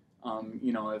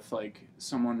 If like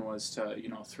someone was to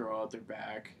throw out their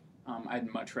back,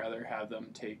 I'd much rather have them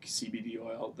take CBD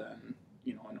oil than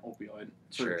an opioid.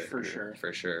 For sure.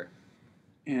 For sure.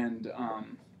 And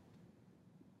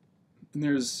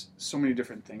there's so many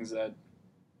different things that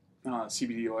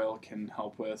CBD oil can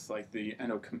help with, like the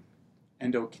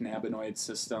endocannabinoid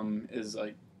system is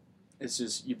like, it's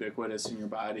just ubiquitous in your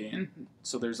body, and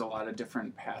so there's a lot of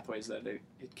different pathways that it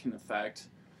can affect.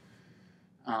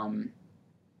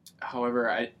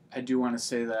 However, I do want to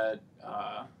say that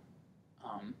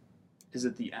is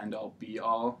it the end all be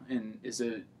all, and is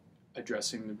it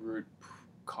addressing the root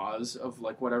cause of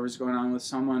like whatever's going on with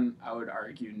someone? I would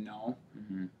argue no,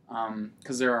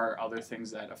 because there are other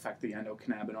things that affect the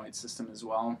endocannabinoid system as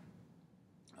well.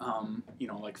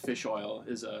 Like fish oil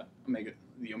is the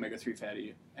omega-3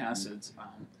 fatty acids.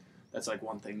 That's like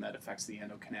one thing that affects the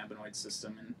endocannabinoid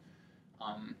system,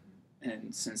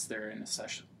 and since they're an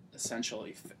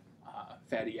essentially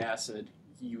fatty acid,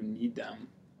 you need them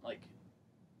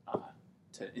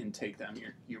to intake them.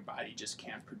 Your body just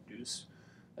can't produce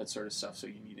that sort of stuff, so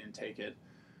you need to intake it.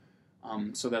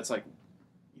 So that's like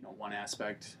one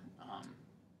aspect.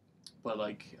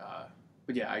 But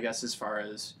yeah, I guess as far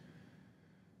as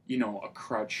a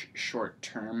crutch short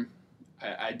term,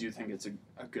 I do think it's a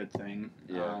good thing.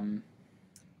 Yeah.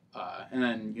 And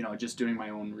then just doing my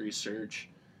own research,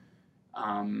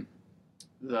 the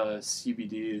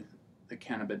CBD, the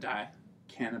cannabidiol,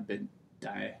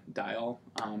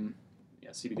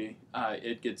 CBD,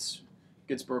 it gets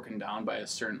broken down by a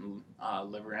certain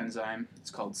liver enzyme.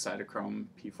 It's called cytochrome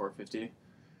P450.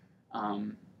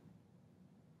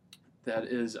 That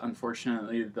is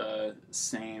unfortunately the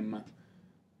same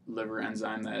liver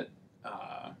enzyme that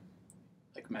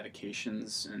like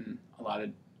medications and a lot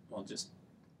of just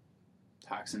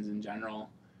toxins in general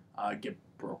get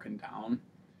broken down.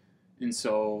 And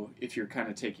so if you're kind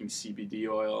of taking CBD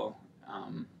oil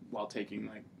while taking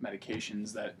like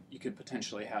medications, that you could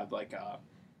potentially have like a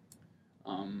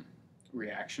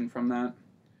reaction from that,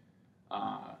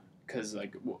 because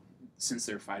since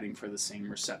they're fighting for the same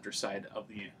receptor side of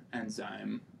the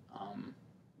enzyme,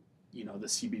 the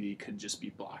CBD could just be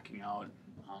blocking out,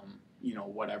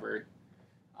 whatever.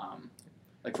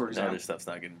 Like for example, other stuff's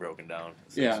not getting broken down.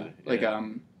 Yeah, like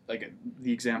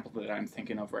the example that I'm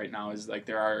thinking of right now is like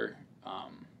there are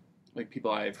like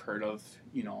people I've heard of,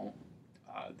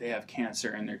 they have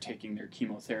cancer and they're taking their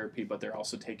chemotherapy, but they're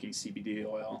also taking CBD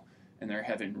oil, and they're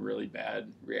having really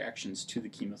bad reactions to the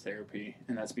chemotherapy,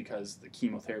 and that's because the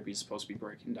chemotherapy is supposed to be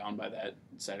breaking down by that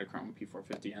cytochrome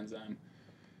P450 enzyme,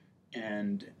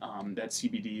 and that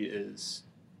CBD is,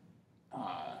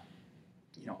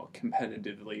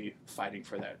 competitively fighting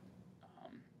for that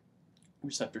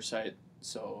receptor site,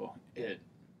 so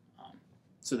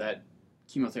so that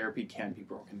chemotherapy can't be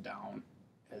broken down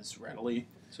as readily.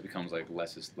 So it becomes like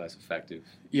less effective.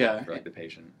 Yeah. For like the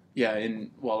patient. Yeah, and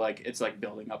it's like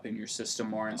building up in your system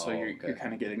more, and so you're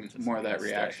kind of getting more of that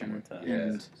reaction.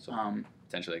 And so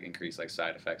potentially like increase like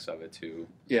side effects of it too.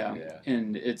 Yeah.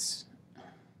 And it's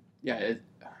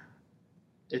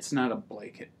not a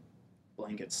blanket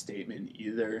statement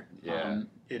either. Yeah.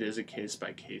 It is a case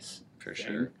by case for thing.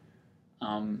 Sure.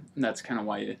 And that's kind of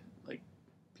why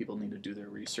people need to do their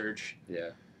research. Yeah.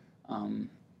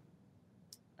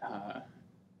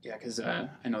 Because I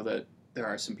know that there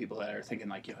are some people that are thinking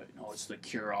like, it's the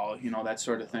cure-all, that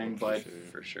sort of thing. But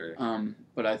for sure.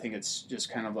 But I think it's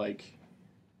just kind of like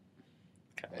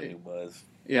kind of new buzz.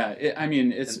 Yeah,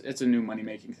 it's a new money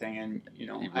making thing, and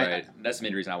right. That's the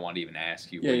main reason I wanted to even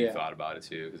ask you what you thought about it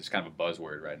too, because it's kind of a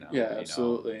buzzword right now. Yeah,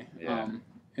 absolutely. Yeah.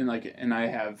 And I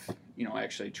have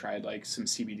actually tried like some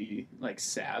CBD like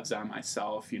salves on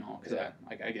myself, because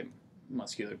I get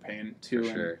muscular pain too,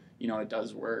 for sure. And it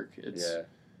does work.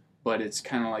 But it's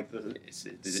kind of like is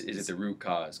it the root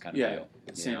cause kind of deal?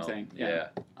 Same thing. Yeah.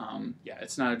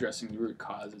 It's not addressing the root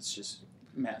cause. It's just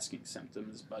masking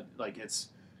symptoms, but like it's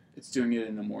doing it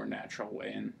in a more natural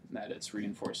way, and that it's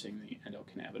reinforcing the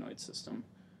endocannabinoid system.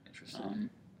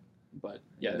 Interesting. But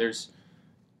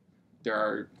there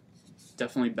are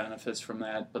definitely benefits from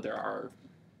that, but there are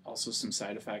also some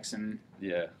side effects and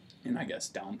I guess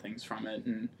down things from it,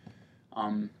 and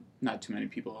not too many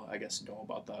people I guess know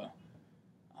about the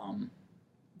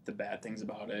bad things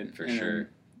about it. For sure.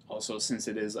 Also, since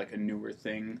it is like a newer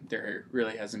thing, there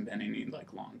really hasn't been any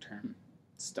like long-term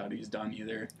studies done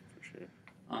either. For sure.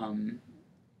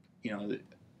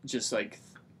 Just like,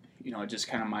 just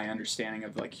kind of my understanding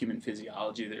of like human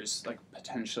physiology, there's like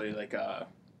potentially like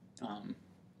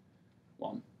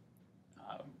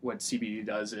what CBD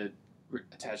does, it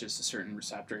attaches to certain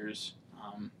receptors,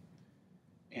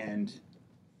 and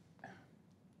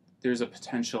there's a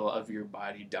potential of your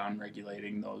body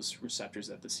down-regulating those receptors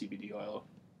that the CBD oil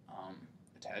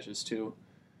attaches to.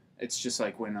 It's just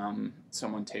like when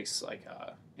someone takes like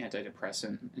a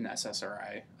antidepressant, an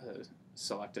SSRI, a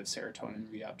selective serotonin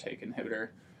reuptake inhibitor.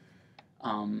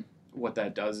 What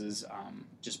that does is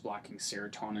just blocking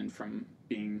serotonin from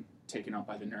being taken up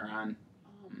by the neuron.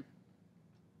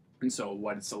 And so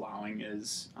what it's allowing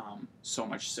is so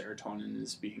much serotonin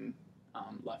is being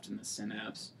left in the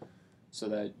synapse, so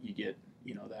that you get,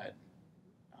 that,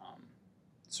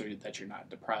 so that you're not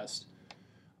depressed.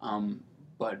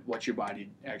 But what your body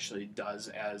actually does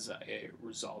as a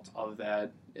result of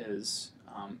that is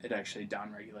it actually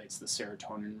downregulates the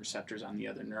serotonin receptors on the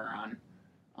other neuron,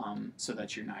 so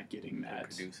that you're not getting that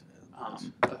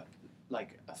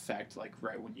effect like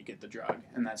right when you get the drug.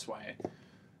 And that's why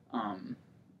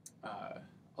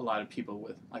a lot of people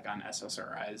with like on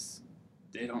SSRIs,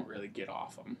 they don't really get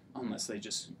off them unless they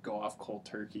just go off cold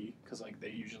turkey, because like they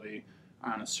usually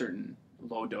are on a certain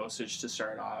low dosage to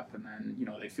start off, and then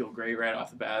they feel great right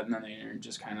off the bat, and then they're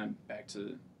just kind of back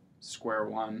to square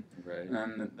one. Right. And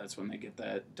then that's when they get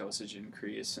that dosage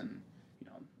increase, and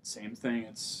same thing.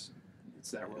 It's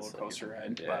that roller coaster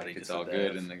ride. Yeah, it's all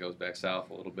good, and it goes back south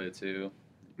a little bit too.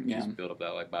 Just build up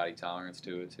that like body tolerance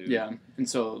to it too. Yeah, and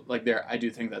so like I do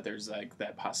think that there's like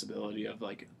that possibility of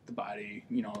like the body,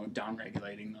 down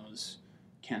regulating those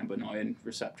cannabinoid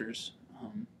receptors.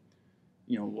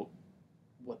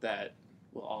 What that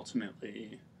will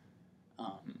ultimately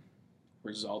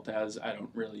result as, I don't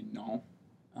really know.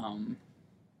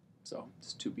 So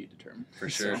it's to be determined. For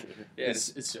sure. So yeah,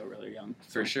 it's still really young.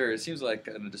 For sure. It seems like,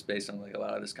 just based on like a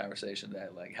lot of this conversation,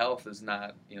 that like health is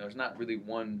not, there's not really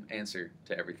one answer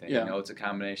to everything. Yeah. It's a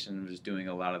combination of just doing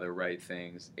a lot of the right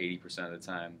things 80% of the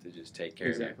time to just take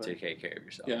care take care of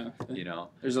yourself. Yeah.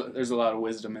 There's a lot of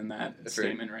wisdom in that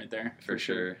statement right there. For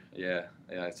sure. Yeah.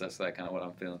 Yeah. That's like kind of what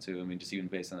I'm feeling too. I mean, just even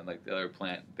based on like the other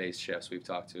plant-based chefs we've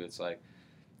talked to, it's like,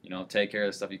 take care of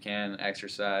the stuff you can,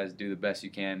 exercise, do the best you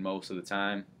can most of the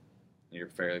time. You're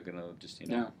fairly gonna just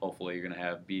hopefully you're gonna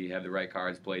have the right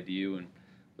cards played to you and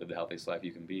live the healthiest life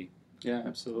you can be. Yeah,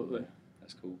 absolutely.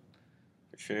 That's cool.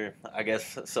 For sure. I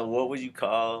guess so. What would you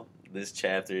call this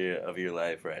chapter of your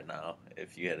life right now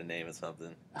if you had to name it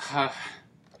something?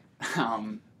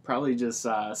 Probably just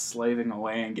slaving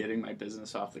away and getting my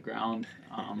business off the ground.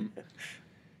 I'm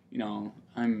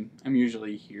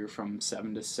usually here from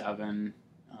 7 to 7,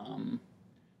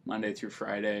 Monday through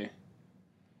Friday.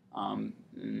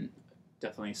 And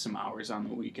definitely some hours on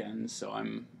the weekends, so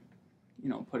I'm,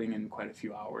 putting in quite a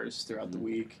few hours throughout the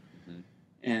week,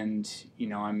 and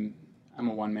I'm a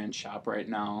one-man shop right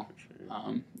now. Sure.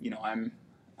 I'm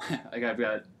like I've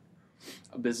got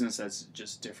a business that's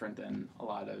just different than a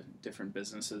lot of different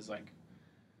businesses. Like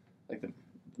the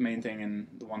main thing and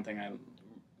the one thing I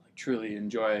truly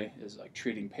enjoy is like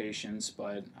treating patients,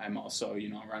 but I'm also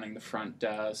running the front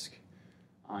desk.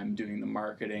 I'm doing the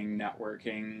marketing,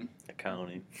 networking,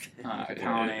 accounting.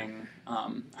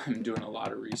 I'm doing a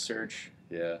lot of research.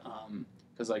 Yeah.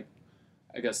 Because I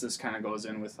guess this kind of goes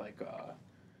in with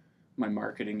my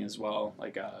marketing as well.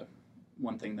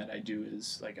 One thing that I do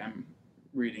is I'm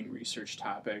reading research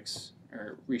topics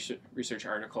or research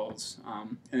articles,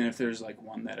 and if there's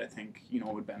one that I think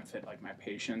would benefit my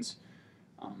patients,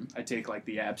 I take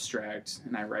the abstract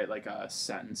and I write a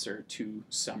sentence or two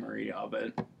summary of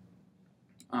it.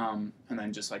 And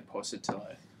then just post it to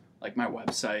my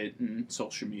website and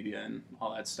social media and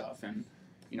all that stuff, and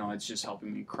it's just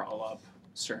helping me crawl up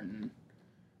certain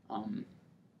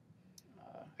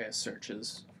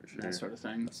searches for sure. That sort of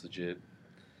thing. That's legit.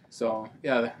 So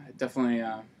yeah, definitely.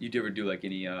 You do ever do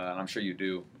any? And I'm sure you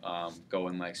do. Go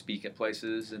and speak at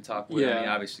places and talk with. Yeah. I mean,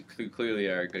 obviously, clearly,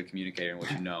 are a good communicator in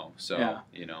what you know. So yeah.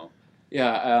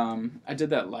 Yeah, I did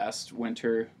that last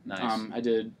winter. Nice. I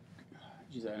did.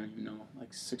 Geez, I don't even know,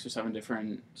 6 or 7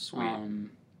 different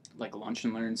lunch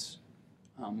and learns,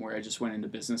 where I just went into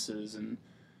businesses and,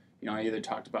 I either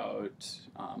talked about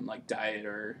diet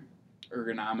or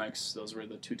ergonomics. Those were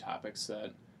the 2 topics that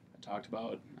I talked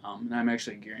about. And I'm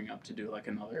actually gearing up to do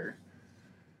another,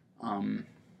 run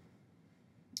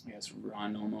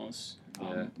almost,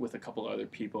 with a couple other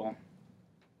people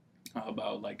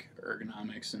about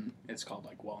ergonomics, and it's called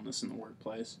wellness in the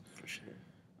workplace. For sure.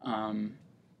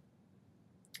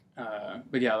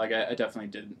 But yeah, I definitely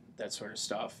did that sort of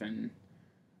stuff, and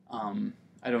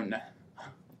I don't know.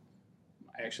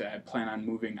 I plan on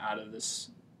moving out of this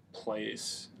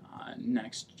place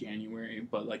next January,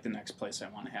 but the next place I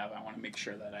want to make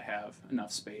sure that I have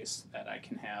enough space that I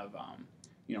can have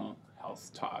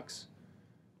health talks,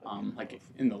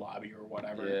 in the lobby or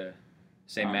whatever. Yeah.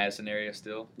 Same Madison area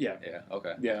still? Yeah. Yeah.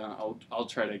 Okay. Yeah, I'll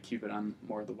try to keep it on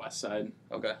more of the west side.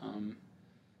 Okay.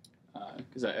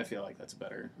 Because I feel that's a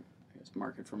better,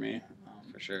 market for me.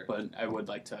 For sure. But I would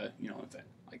like to,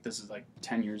 if this is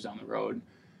 10 years down the road,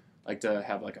 to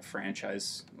have a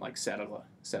franchise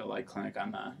satellite clinic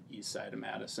on the east side of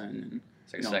Madison, and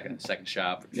it's a second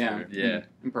shop. For yeah, sure. Yeah.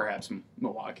 And perhaps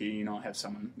Milwaukee, have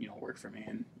someone work for me,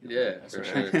 and for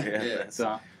sure. Yeah.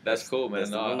 So that's cool,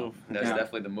 man. That's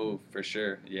definitely the move for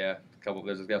sure. Yeah.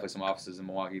 There's definitely some offices in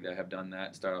Milwaukee that have done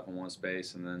that. Start off in one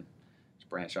space and then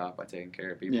branch off by taking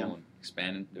care of people and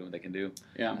expanding, doing what they can do.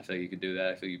 Yeah. I feel like you could do that.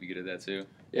 I feel like you'd be good at that too.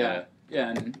 Yeah.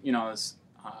 And it's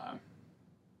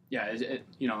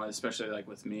especially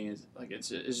with me, it's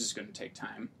just going to take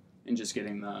time and just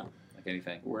getting the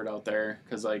anything word out there,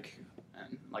 because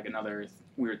another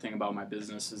weird thing about my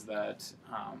business is that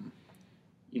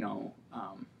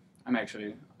I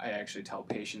actually tell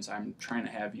patients I'm trying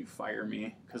to have you fire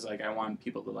me, because I want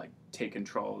people to take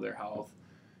control of their health,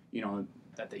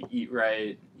 that they eat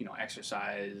right,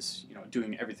 exercise,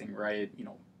 doing everything right,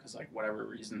 because whatever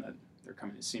reason that they're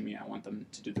coming to see me, I want them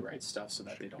to do the right stuff so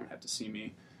that they don't have to see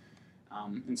me.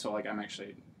 And so I'm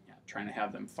actually trying to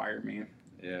have them fire me.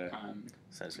 Yeah.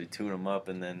 Essentially tune them up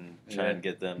and then try and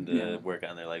get them to work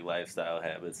on their lifestyle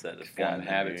habits that have gotten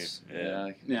habits.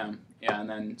 Yeah. And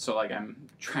then so I'm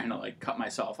trying to cut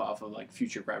myself off of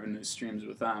future revenue streams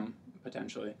with them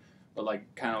potentially, but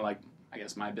I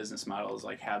guess my business model is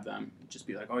have them just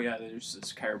be oh yeah, there's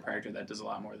this chiropractor that does a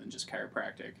lot more than just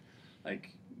chiropractic,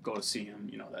 go see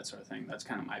him, that sort of thing. That's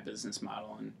kind of my business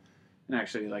model, and And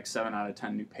actually, like 7 out of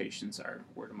 10 new patients are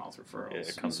word of mouth referrals. Yeah,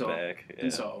 it comes back. Yeah.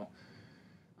 And so,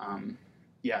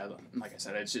 yeah, like I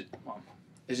said, it's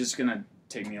just gonna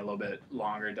take me a little bit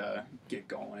longer to get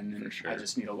going, and I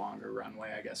just need a longer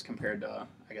runway, I guess, comparing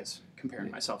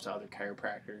myself to other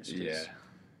chiropractors. Yeah.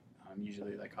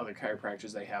 Usually, like other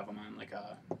chiropractors, they have them on like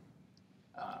a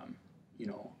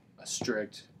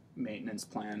strict maintenance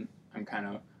plan. I'm kind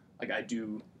of like, I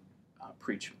do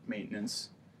preach maintenance,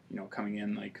 coming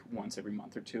in like once every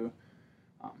month or two,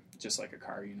 just like a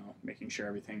car, making sure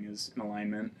everything is in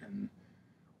alignment and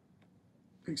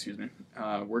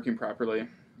working properly.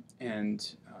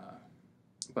 And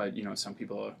but some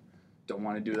people don't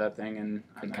want to do that thing, and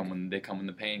they come when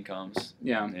the pain comes.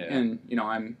 Yeah. And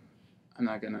I'm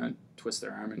not gonna twist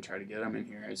their arm and try to get them in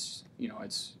here. It's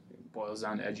it boils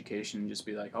down to education, and just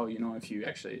be like, if you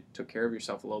actually took care of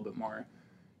yourself a little bit more,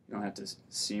 you don't have to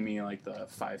see me like the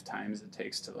 5 times it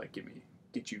takes to like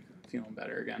get you feeling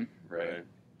better again. Right.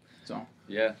 So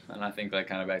yeah, and I think like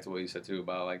kind of back to what you said too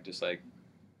about like just like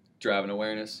driving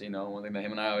awareness. One thing that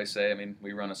him and I always say. I mean,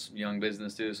 we run a young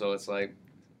business too, so it's like,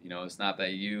 it's not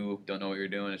that you don't know what you're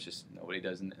doing. It's just nobody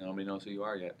knows who you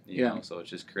are yet. You know? So it's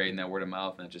just creating that word of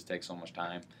mouth, and it just takes so much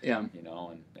time. Yeah.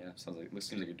 And it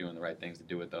seems like you're doing the right things to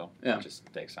do it though. Yeah. It just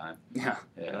takes time. Yeah.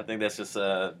 And I think that's just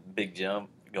a big jump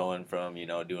going from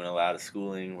doing a lot of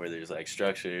schooling where there's like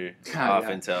structure off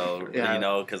until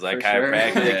because like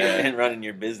chiropractic and running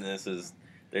your business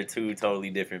they're 2 totally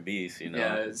different beasts,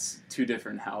 Yeah, it's 2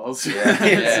 different hells. Yeah,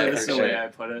 that's the way I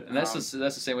put it. And that's the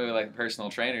same way with like personal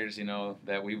trainers,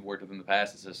 that we've worked with in the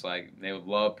past. It's just like they would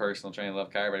love personal training, love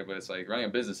chiropractic, but it's like running a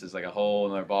business is like a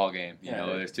whole other ball game.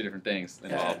 There's 2 different things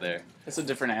involved there. It's a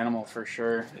different animal for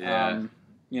sure. Yeah.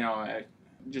 I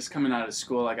just coming out of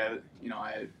school, like I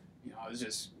was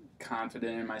just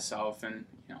confident in myself, and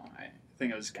I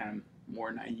think I was kind of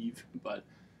more naive, but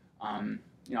I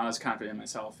was confident in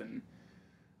myself, and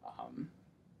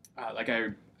like I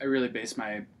really based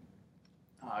my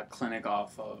clinic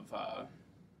off of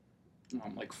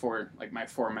my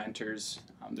 4 mentors.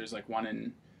 There's like 1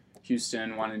 in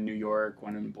Houston, 1 in New York,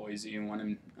 1 in Boise, and 1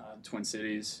 in Twin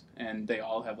Cities, and they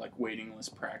all have like waiting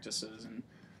list practices, and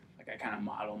like I kind of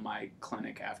model my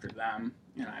clinic after them,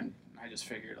 and I just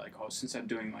figured like, since I'm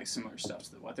doing like similar stuff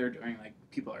to what they're doing, like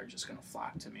people are just gonna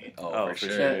flock to me. Oh, for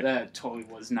sure. That totally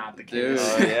was not the Dude,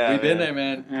 case. we've been there,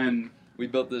 man. And we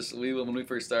built this. When we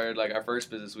first started, like our first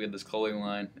business, we had this clothing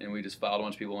line, and we just followed a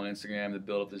bunch of people on Instagram that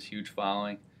built up this huge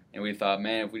following. And we thought,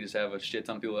 man, if we just have a shit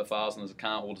ton of people that follow us on this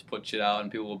account, we'll just put shit out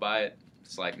and people will buy it.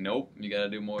 It's like, nope, you got to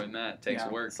do more than that. It takes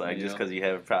work. It's like just because you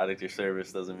have a product or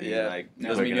service doesn't mean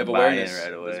doesn't mean you have awareness.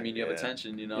 Right away. Doesn't mean you have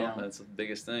attention. That's the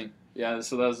biggest thing. Yeah,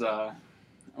 so that was I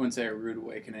wouldn't say a rude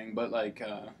awakening, but like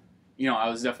I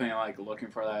was definitely like looking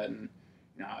for that, and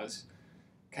I was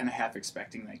kind of half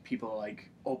expecting like people like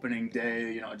opening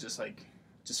day,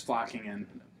 just flocking in.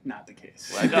 Not the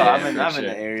case. Like, I'm in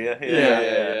the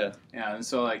area. Yeah, and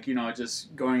so like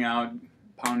just going out,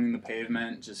 pounding the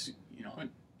pavement, just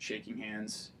shaking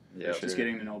hands, just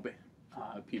getting to know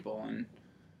people,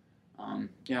 and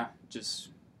just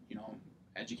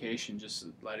education, just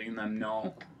letting them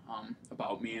know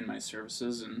about me and my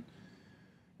services, and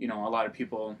a lot of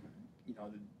people,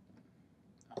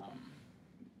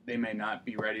 they may not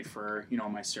be ready for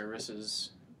my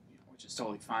services, which is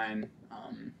totally fine.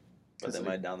 But they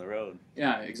might down the road.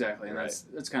 Yeah, exactly, and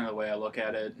that's kind of the way I look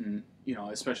at it, and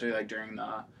especially like during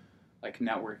the like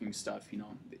networking stuff,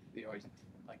 they always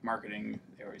like marketing.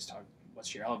 They always talk,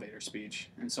 "What's your elevator speech?"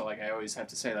 And so like I always have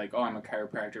to say like, "Oh, I'm a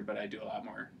chiropractor, but I do a lot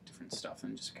more different stuff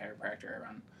than just a chiropractor. I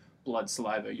run blood,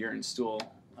 saliva, urine, stool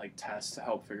like tests to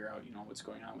help figure out what's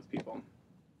going on with people."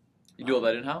 You do all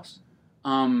that in house?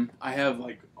 I have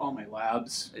like all my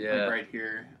labs like, right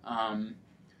here. I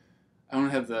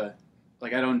don't have I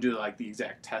don't do like the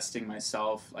exact testing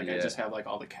myself. Like I just have like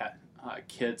all the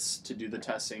kits to do the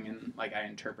testing, and like I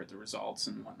interpret the results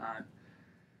and whatnot.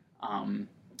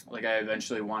 Like I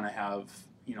eventually want to have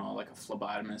like a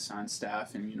phlebotomist on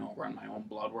staff and run my own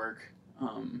blood work.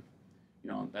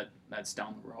 That's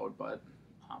down the road, but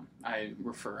I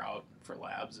refer out for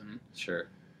labs and sure.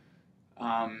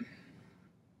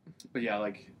 But yeah,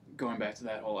 like going back to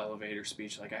that whole elevator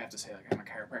speech, like I have to say like I'm a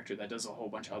chiropractor that does a whole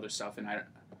bunch of other stuff, and I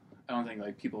don't think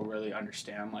like people really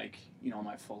understand like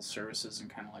my full services and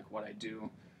kind of like what I do,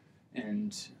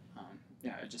 and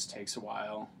it just takes a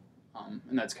while,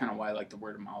 and that's kind of why like the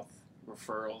word of mouth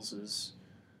referrals is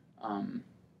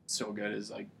so good,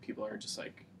 is like people are just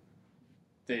like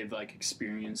they've like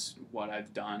experienced what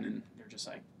I've done, and they're just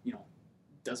like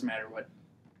doesn't matter what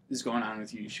is going on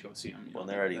with you, you should go see them. Well,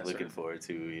 they're already looking forward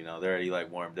to they're already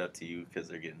like warmed up to you because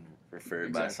they're getting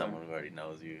referred by someone who already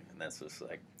knows you, and that's just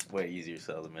like way easier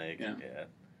sell to make. Yeah.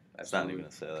 It's not even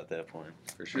a sale at that point,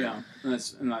 for sure. Yeah,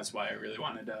 and that's why I really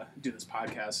wanted to do this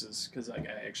podcast, is because like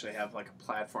I actually have like a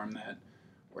platform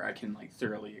where I can like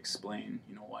thoroughly explain,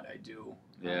 what I do.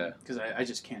 Yeah. Because I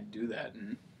just can't do that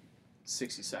in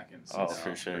 60 seconds. Oh,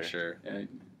 for sure.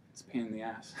 It's a pain in the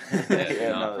ass.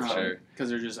 For sure. Because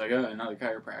they're just like, oh, another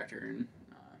chiropractor, and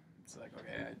it's like,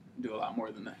 okay, I do a lot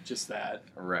more than that. Just that.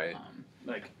 Right.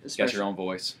 Like, you got your own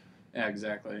voice. Yeah,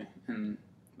 exactly. And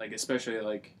like, especially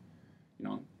like,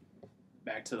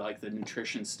 back to like the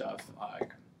nutrition stuff,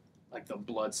 like the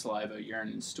blood, saliva, urine,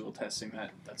 and stool testing.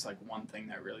 That's like one thing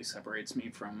that really separates me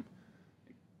from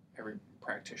every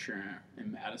practitioner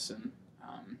in Madison.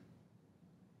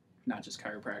 Not just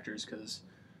chiropractors, because,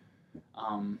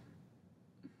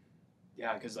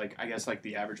 because like I guess like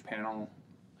the average panel,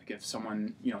 like if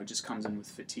someone just comes in with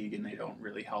fatigue and they don't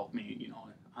really help me,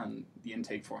 on the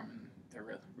intake form, and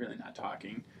they're really not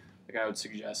talking, like I would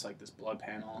suggest like this blood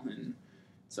panel, and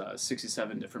it's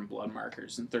 67 different blood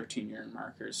markers and 13 urine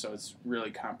markers, so it's really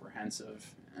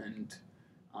comprehensive, and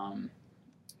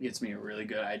gives me a really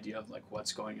good idea of like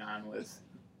what's going on with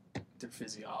their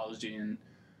physiology, and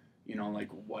like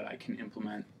what I can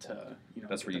implement to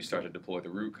That's where you start to deploy the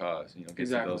root cause. Get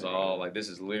exactly. those all like, this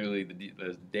is literally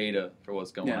the data for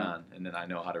what's going on, and then I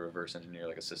know how to reverse engineer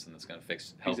like a system that's going to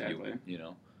help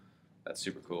you. That's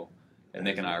super cool. And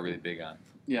Nick and I are really big on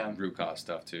root cause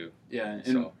stuff too. Yeah,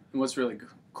 and what's really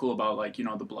cool about like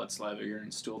the blood, saliva, urine,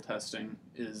 stool testing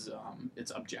is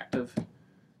it's objective.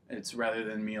 It's rather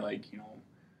than me like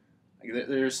like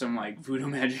there's some like voodoo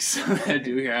magic stuff that I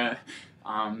do here.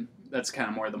 That's kind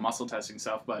of more the muscle testing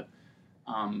stuff, but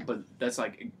that's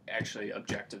like actually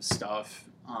objective stuff.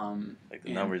 Like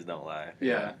the numbers don't lie.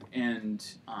 Yeah, and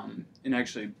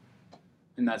actually,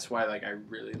 and that's why like I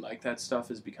really like that stuff,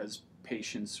 is because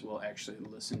patients will actually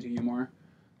listen to you more,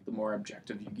 the more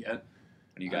objective you get.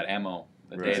 And you got ammo.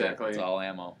 The data, exactly. It's all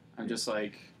ammo. I'm just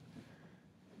like,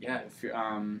 if you're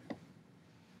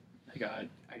like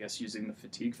I guess using the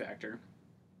fatigue factor,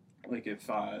 like if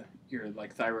your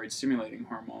like thyroid stimulating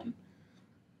hormone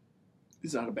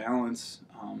is out of balance,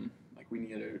 like we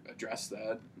need to address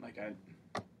that. Like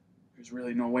there's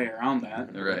really no way around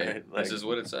that. Right. Like, this is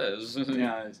what it says.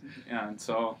 yeah, and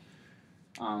so,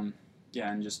 and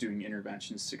just doing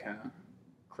interventions to kind of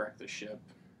correct the ship,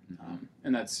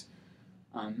 and that's,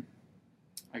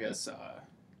 I guess,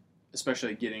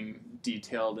 especially getting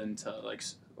detailed into like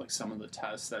some of the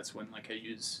tests. That's when like I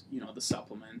use the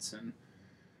supplements, and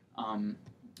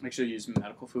actually use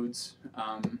medical foods,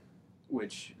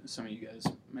 which some of you guys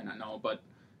may not know, but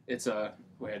it's a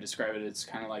way I describe it. It's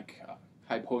kind of like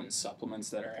high potent supplements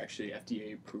that are actually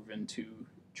FDA proven to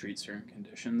treat certain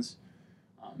conditions.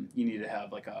 You need to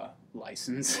have like a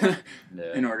license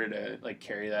in order to like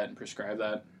carry that and prescribe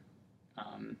that,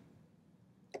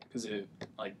 because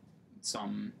like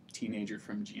some teenager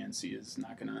from GNC is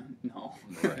not gonna know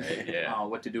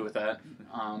what to do with that,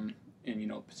 and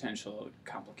potential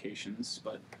complications.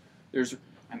 But there's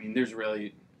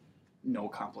really no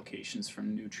complications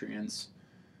from nutrients.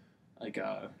 Like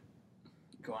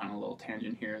go on a little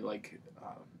tangent here, like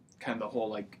kind of the whole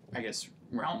like I guess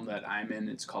realm that I'm in,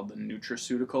 it's called the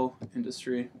nutraceutical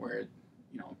industry, where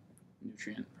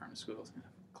nutrient pharmaceuticals,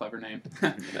 clever name.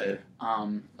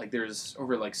 Like there's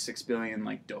over like 6 billion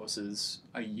like doses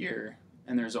a year,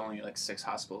 and there's only like 6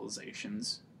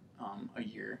 hospitalizations a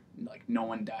year. Like no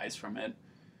one dies from it,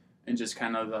 and just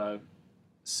kind of the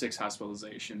 6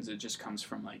 hospitalizations, it just comes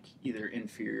from like either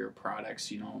inferior products,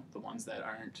 the ones that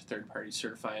aren't third party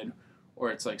certified,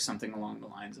 or it's like something along the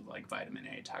lines of like vitamin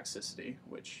A toxicity,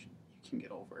 which you can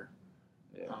get over.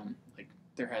 Like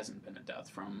there hasn't been a death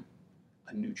from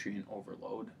a nutrient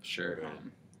overload. Sure.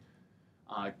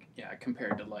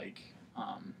 Compared to like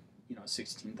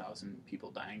 16,000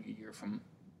 people dying a year from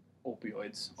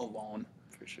opioids alone.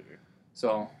 For sure.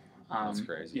 So that's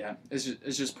crazy. Yeah, it's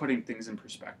just putting things in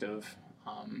perspective.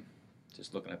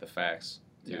 Just looking at the facts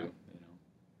too.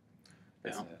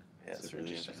 It's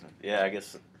really interesting. Yeah, I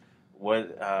guess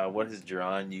what has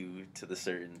drawn you to the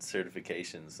certain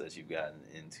certifications that you've gotten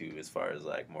into as far as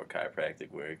like more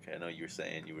chiropractic work? I know you were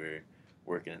saying you were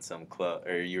working in some club,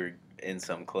 or you were in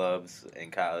some clubs in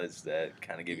college that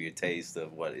kind of give you a taste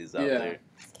of what is out there.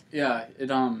 Yeah,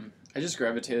 I just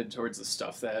gravitated towards the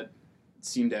stuff that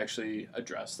seemed to actually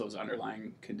address those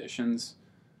underlying conditions.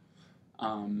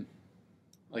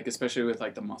 Like especially with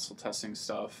like the muscle testing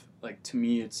stuff, like to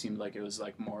me it seemed like it was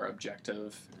like more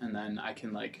objective, and then I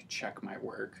can like check my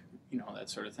work, that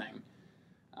sort of thing.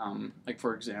 Like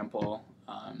for example,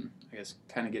 I guess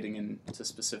kind of getting into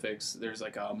specifics, there's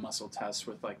like a muscle test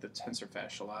with like the tensor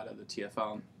fasciae lata, the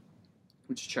TFL,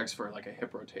 which checks for like a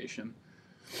hip rotation.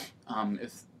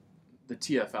 If the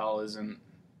TFL isn't,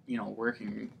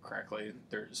 working correctly,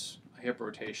 there's a hip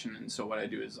rotation, and so what I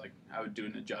do is like I would do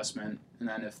an adjustment, and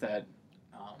then if that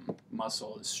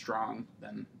muscle is strong,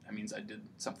 then that means I did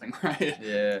something right.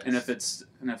 Yeah. And if it's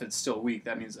still weak,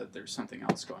 that means that there's something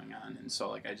else going on, and so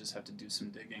like I just have to do some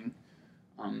digging.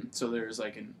 So there's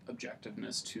like an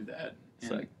objectiveness to that.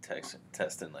 It's like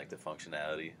testing like the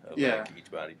functionality of Yeah. like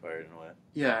each body part in a way.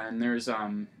 Yeah, and there's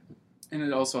and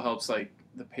it also helps like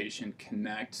the patient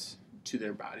connect to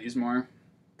their bodies more,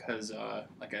 because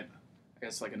like I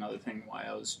guess like another thing why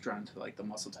I was drawn to like the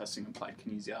muscle testing applied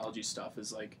kinesiology stuff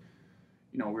is like,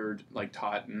 we were like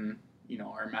taught in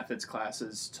our methods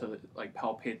classes to like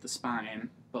palpate the spine,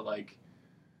 but like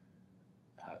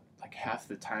half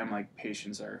the time like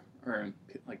patients are, or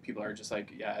like people are just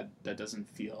like, yeah, that doesn't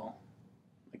feel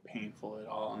like painful at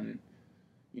all, and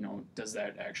does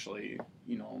that actually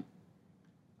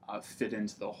fit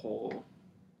into the whole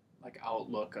like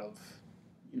outlook of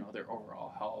their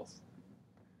overall health.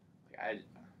 Like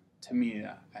to me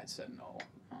I said no.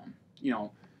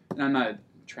 And I'm not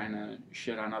trying to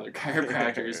shit on other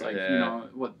chiropractors. Like Yeah.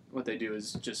 what they do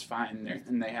is just fine there,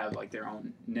 and they have like their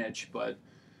own niche, but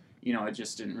it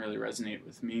just didn't really resonate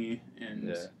with me.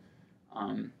 And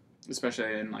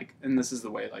especially and this is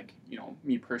the way like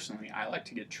me personally, I like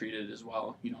to get treated as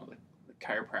well, the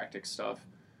chiropractic stuff.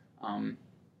 And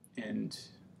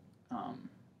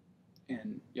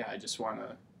yeah, I just want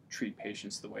to treat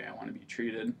patients the way I want to be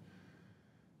treated.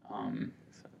 And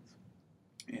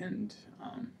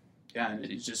and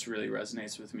it just really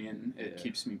resonates with me, and it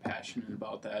keeps me passionate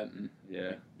about that. And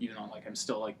even though like I'm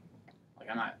still like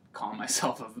I'm not calling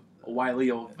myself a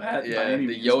wily old vet by any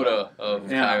the means, Yoda of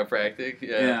chiropractic.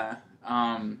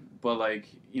 But like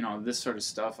this sort of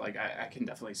stuff, like I can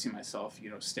definitely see myself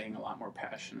staying a lot more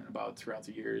passionate about throughout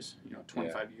the years.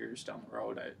 25 years down the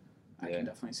road, I can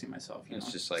definitely see myself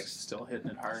it's just like still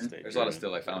hitting it hard. There's a lot of still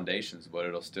like foundations, but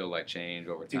it'll still like change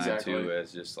over time too.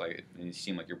 It's just like, and you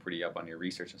seem like you're pretty up on your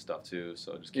research and stuff too,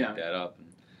 so just keep that up, and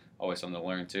always something to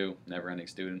learn too. Never ending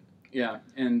student. Yeah,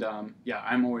 and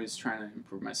I'm always trying to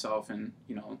improve myself, and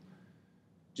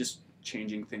just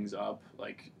changing things up.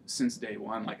 Like since day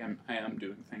one, like I am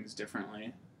doing things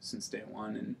differently since day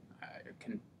one, and I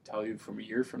can tell you from a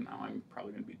year from now, I'm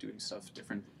probably going to be doing stuff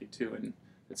differently too. And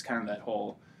it's kind of that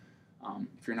whole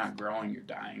if you're not growing, you're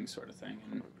dying sort of thing.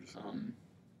 And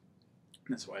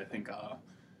that's why I think a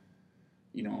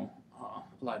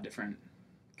lot of different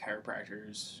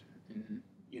chiropractors and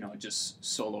just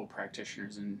solo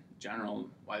practitioners in general,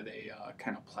 why they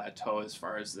kind of plateau as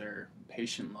far as their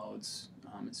patient loads.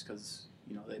 It's because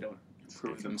they don't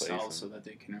improve themselves so that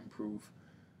they can improve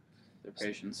their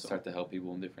patients. So. Start to help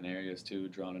people in different areas too,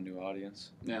 drawing a new audience.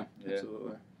 Yeah,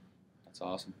 absolutely. That's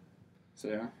awesome. So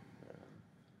yeah.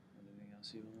 Anything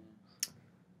else you want to?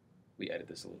 We edit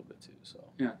this a little bit too, so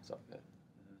yeah, it's all good.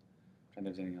 And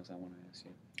there's anything else I want to ask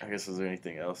you? I guess, is there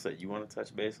anything else that you want to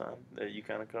touch base on that you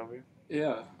kind of covered?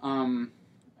 Yeah, I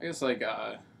guess like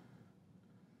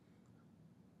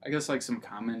some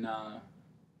common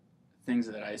things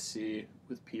that I see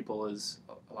with people is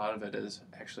a lot of it is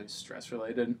actually stress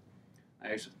related.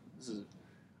 I think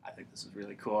this is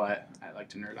really cool. I like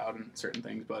to nerd out on certain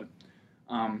things, but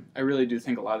I really do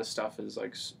think a lot of stuff is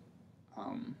like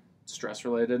stress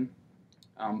related.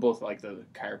 Both like the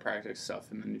chiropractic stuff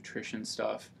and the nutrition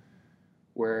stuff,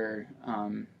 where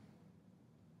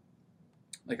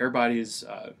like our bodies,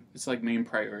 it's like main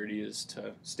priority is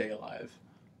to stay alive,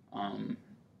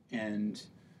 and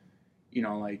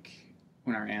like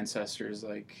when our ancestors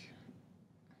like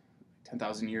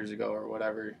 10,000 years ago or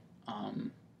whatever,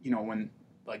 when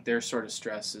like their sort of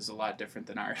stress is a lot different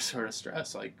than our sort of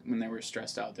stress. Like when they were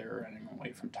stressed out, they were running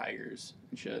away from tigers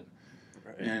and shit,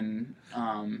 right. And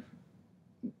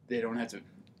they don't have to,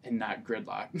 and not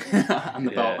gridlock on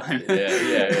the belt line.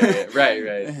 Yeah. Right.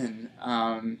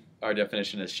 And our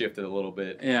definition has shifted a little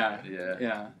bit.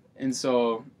 Yeah. And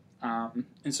so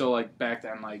like back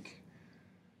then, like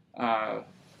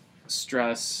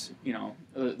stress,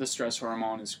 the stress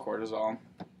hormone is cortisol,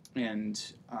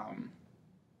 and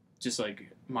just like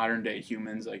modern day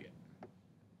humans, like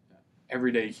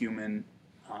everyday human,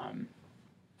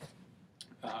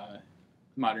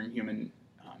 modern human,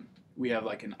 we have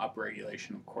like an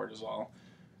upregulation of cortisol.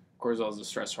 Cortisol is a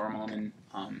stress hormone,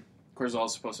 and cortisol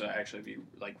is supposed to actually be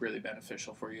like really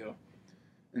beneficial for you.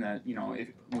 and that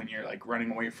when you're like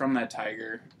running away from that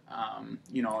tiger,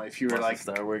 if you were like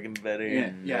start working better,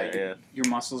 your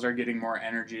muscles are getting more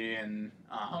energy, and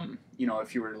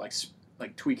if you were to like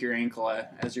tweak your ankle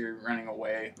as you're running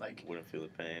away, like wouldn't feel the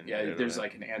pain. Yeah, there's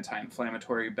like an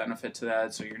anti-inflammatory benefit to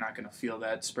that, so you're not going to feel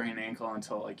that sprained ankle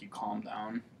until like you calm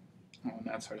down, and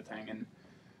that sort of thing. And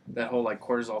that whole like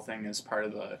cortisol thing is part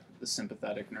of the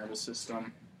sympathetic nervous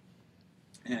system,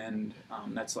 and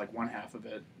that's like one half of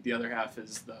it. The other half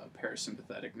is the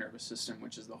parasympathetic nervous system,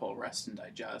 which is the whole rest and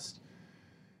digest.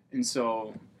 And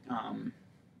so,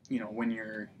 when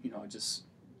you're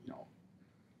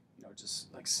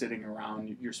just like sitting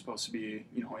around, you're supposed to be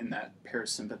in that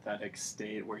parasympathetic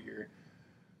state where you're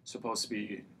supposed to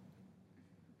be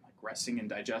like resting and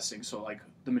digesting. So like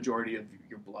the majority of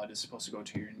your blood is supposed to go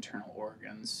to your internal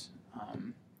organs,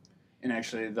 and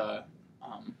actually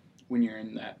when you're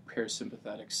in that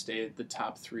parasympathetic state, the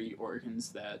top 3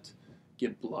 organs that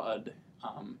get blood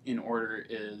in order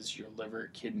is your liver,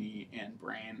 kidney, and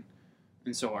brain.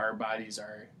 And so our bodies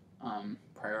are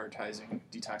prioritizing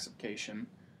detoxification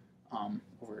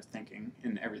over thinking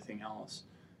and everything else.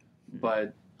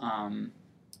 But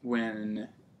when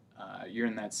you're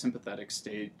in that sympathetic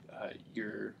state,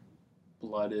 your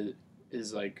blood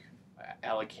is like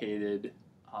allocated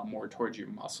more towards your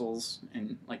muscles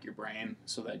and like your brain,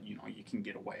 so that you can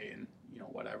get away and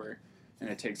whatever, and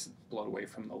it takes blood away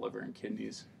from the liver and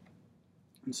kidneys.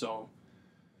 And so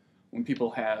when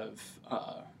people are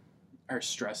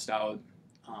stressed out,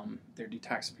 their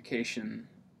detoxification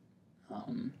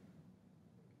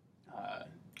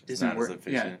isn't as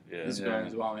efficient. Isn't going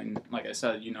as well. And like I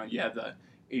said, you have the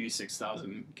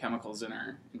 86,000 chemicals in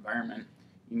our environment.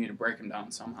 You need to break them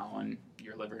down somehow, and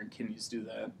your liver and kidneys do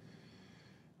that.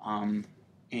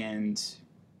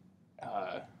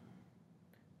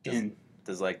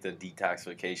 Does like the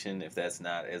detoxification, if that's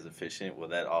not as efficient, will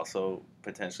that also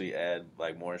potentially add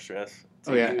like more stress?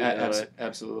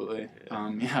 Absolutely.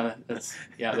 That's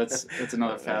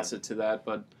another facet to that.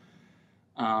 But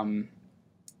our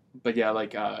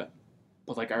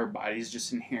bodies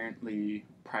just inherently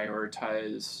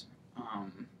prioritize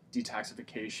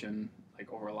detoxification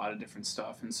like over a lot of different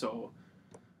stuff, and so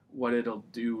what it'll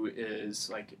do is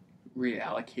like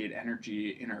reallocate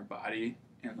energy in our body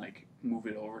and like move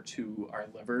it over to our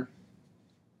liver.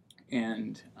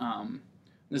 And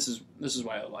this is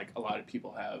why like a lot of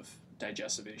people have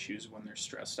digestive issues when they're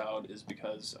stressed out, is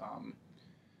because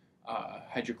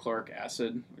hydrochloric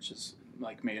acid, which is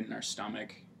like made in our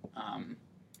stomach,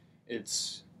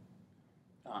 it's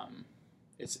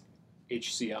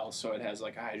HCl, so it has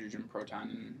like a hydrogen proton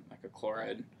and like a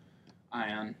chloride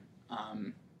ion,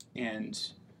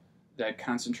 and that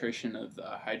concentration of the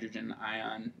hydrogen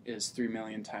ion is 3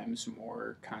 million times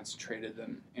more concentrated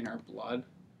than in our blood.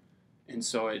 And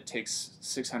so it takes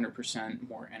 600%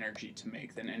 more energy to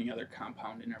make than any other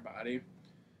compound in our body.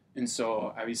 And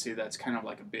so obviously that's kind of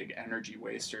like a big energy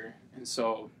waster. And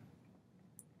so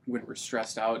when we're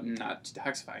stressed out and not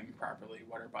detoxifying properly,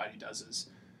 what our body does is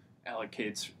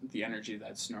allocates the energy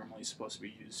that's normally supposed to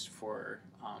be used for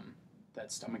that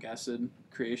stomach acid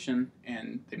creation,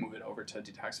 and they move it over to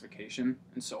detoxification.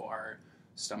 And so our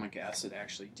stomach acid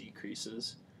actually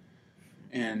decreases.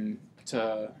 And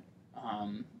to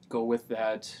go with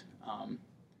that,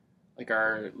 like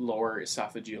our lower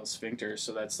esophageal sphincter,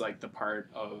 so that's like the part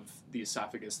of the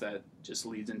esophagus that just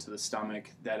leads into the stomach,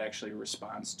 that actually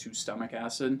responds to stomach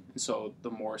acid. And so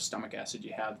the more stomach acid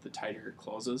you have, the tighter it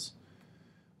closes.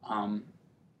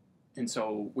 And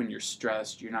so when you're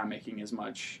stressed, you're not making as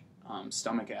much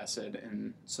stomach acid,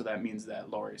 and so that means that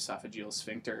lower esophageal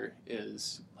sphincter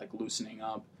is like loosening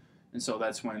up. And so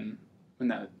that's when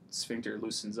that sphincter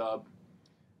loosens up,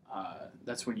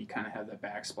 that's when you kind of have that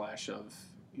backsplash of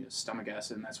stomach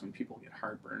acid, and that's when people get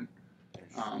heartburn.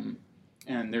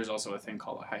 And there's also a thing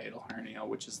called a hiatal hernia,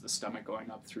 which is the stomach going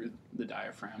up through the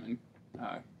diaphragm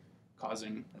and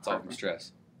causing That's all from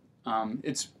stress.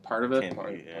 It's part of it.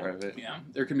 Part of it. Yeah,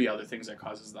 there can be other things that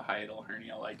causes the hiatal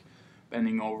hernia, like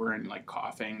bending over and like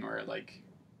coughing, or like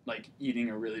eating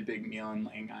a really big meal and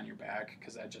laying on your back,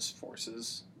 because that just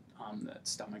forces that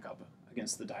stomach up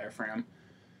against the diaphragm.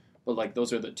 But like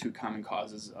those are the 2 common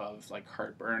causes of like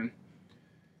heartburn,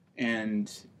 and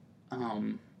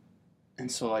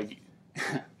so like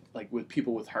like with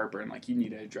people with heartburn, like you need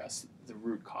to address the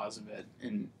root cause of it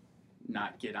and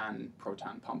not get on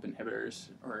proton pump inhibitors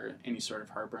or any sort of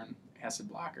heartburn acid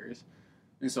blockers.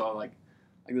 And so like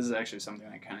this is actually something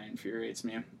that kind of infuriates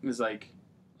me. It's like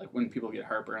when people get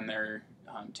heartburn, they're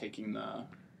taking the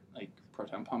like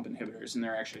proton pump inhibitors, and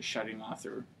they're actually shutting off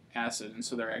their acid, and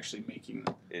so they're actually making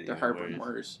their heartburn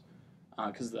worse,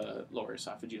 because the lower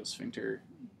esophageal sphincter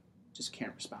just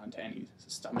can't respond to any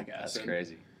stomach acid. That's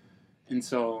crazy. And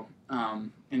so,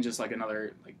 and just like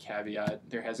another like caveat,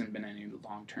 there hasn't been any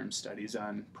long-term studies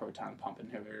on proton pump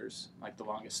inhibitors. Like the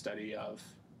longest study of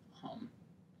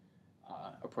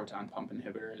a proton pump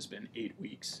inhibitor has been 8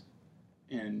 weeks,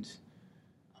 and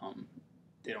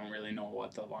they don't really know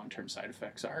what the long-term side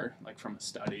effects are, like from a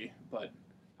study. But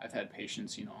I've had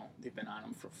patients, they've been on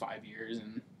them for 5 years,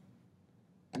 and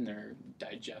their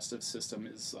digestive system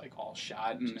is like all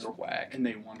shot and they're whack, and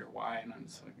they wonder why, and I'm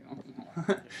just like,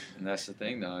 And that's the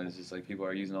thing, though, is just like people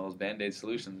are using all those Band-Aid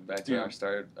solutions. Back to our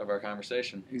start of our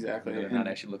conversation. Exactly. They're not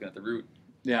actually looking at the root.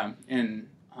 Yeah, and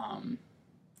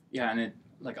and it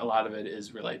like a lot of it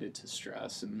is related to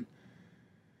stress, and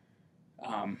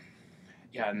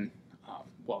and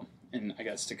I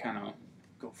guess to kind of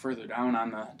go further down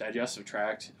on the digestive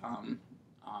tract,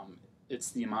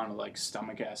 it's the amount of like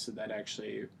stomach acid that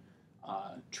actually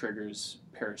triggers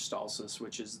peristalsis,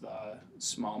 which is the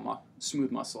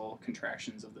smooth muscle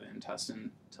contractions of the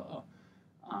intestine to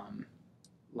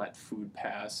let food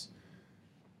pass,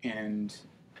 and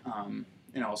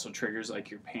it also triggers like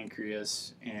your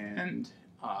pancreas and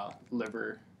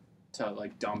liver to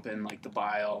like dump in like the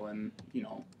bile and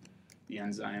the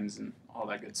enzymes and all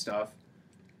that good stuff.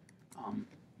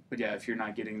 But yeah, if you're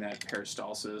not getting that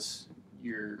peristalsis,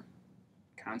 you're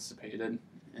constipated,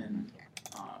 and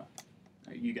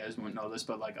you guys wouldn't know this,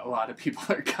 but like a lot of people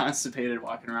are constipated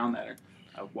walking around that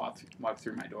walk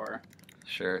through my door.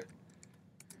 Sure.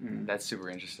 That's super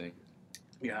interesting.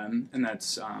 Yeah, and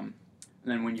that's and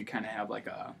then when you kind of have like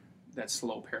that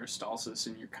slow peristalsis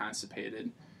and you're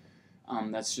constipated,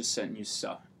 that's just setting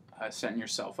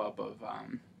yourself up of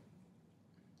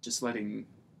just letting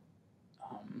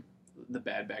the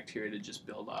bad bacteria to just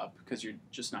build up because you're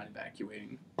just not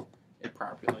evacuating it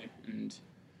properly, and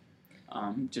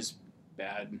just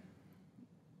bad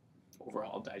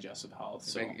overall digestive health.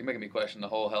 So you're making me question the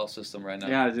whole health system right now.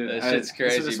 Yeah, dude, that shit's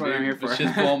crazy. That's what I'm here for. It's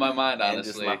just blowing my mind, honestly. And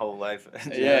just my whole life.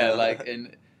 Yeah, like,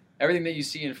 and everything that you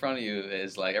see in front of you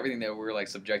is like everything that we're like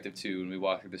subjective to when we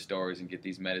walk through the stores and get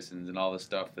these medicines and all the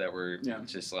stuff that we're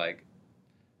just like.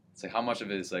 It's like how much of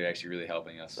it is like actually really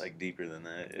helping us. It's like deeper than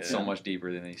that. Yeah. It's so much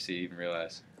deeper than you even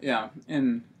realize. Yeah,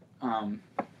 and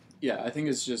I think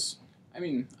it's just. I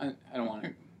mean, I don't want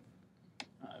to,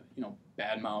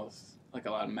 badmouth like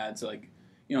a lot of meds, like,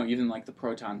 even like the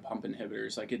proton pump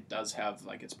inhibitors, like it does have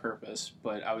like its purpose,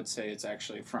 but I would say it's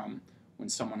actually from when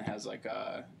someone has like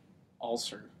a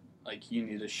ulcer, like you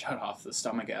need to shut off the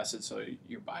stomach acid so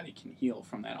your body can heal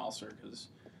from that ulcer, because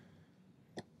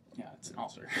it's an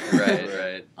ulcer.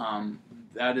 Right.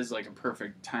 That is like a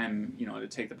perfect time, to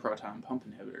take the proton pump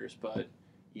inhibitors, but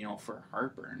for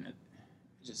heartburn, it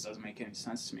just doesn't make any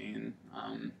sense to me,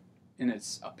 and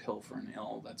it's a pill for an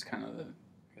ill. That's kind of the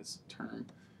term,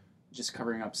 just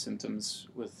covering up symptoms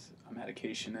with a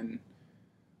medication,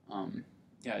 and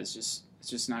it's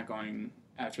just not going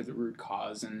after the root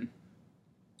cause. And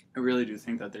I really do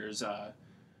think that there's a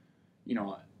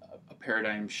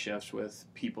paradigm shift with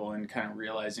people and kind of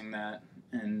realizing that,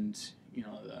 and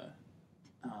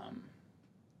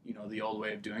the old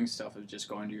way of doing stuff of just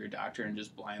going to your doctor and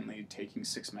just blindly taking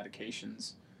 6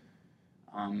 medications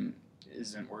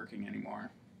isn't working anymore.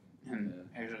 And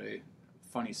actually,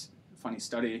 funny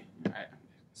study.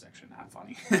 It's actually not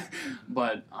funny,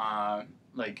 but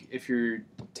like if you're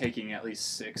taking at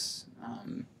least 6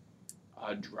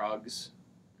 drugs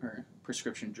or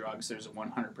prescription drugs, there's a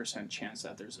 100% chance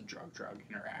that there's a drug-drug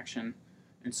interaction.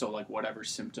 And so like whatever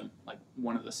symptom, like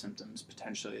one of the symptoms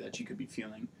potentially that you could be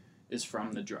feeling is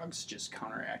from the drugs just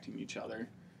counteracting each other.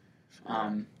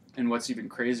 Sure. And what's even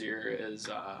crazier is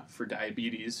for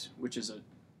diabetes, which is a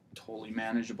totally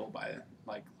manageable by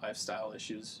like lifestyle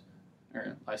issues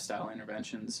or lifestyle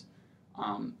interventions,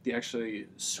 the actually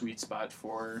sweet spot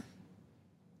for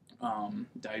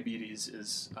diabetes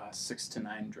is 6 to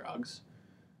 9 drugs.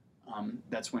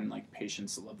 That's when like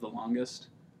patients live the longest.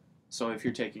 So if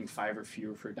you're taking 5 or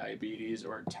fewer for diabetes,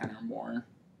 or 10 or more,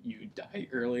 you die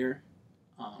earlier.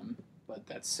 But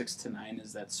that 6 to 9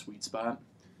 is that sweet spot.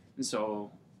 And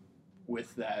so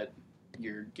with that,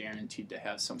 you're guaranteed to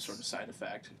have some sort of side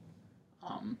effect.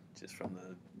 Just from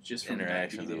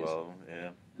interactions as well, yeah.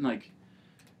 And like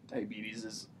diabetes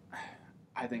is,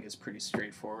 I think it's pretty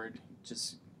straightforward.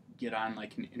 Just get on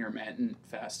like an intermittent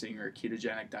fasting or a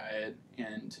ketogenic diet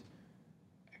and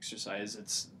exercise.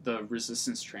 It's the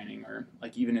resistance training, or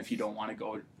like even if you don't want to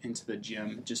go into the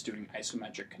gym, just doing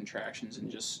isometric contractions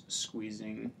and just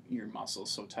squeezing your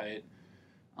muscles so tight,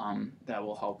 that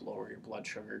will help lower your blood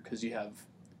sugar, because you have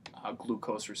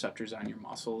glucose receptors on your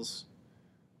muscles.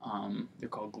 They're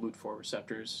called GLUT4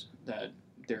 receptors, that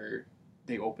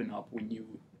they open up when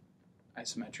you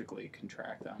isometrically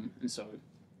contract them, and so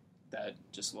that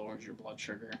just lowers your blood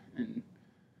sugar, and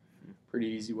pretty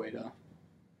easy way to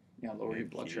lower your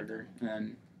blood sugar. And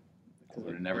then I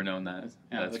would have never known that.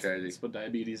 That's crazy. That's what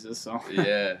diabetes is. So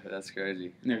yeah, that's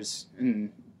crazy.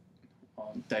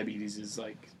 Diabetes is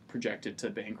like projected to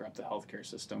bankrupt the healthcare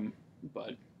system,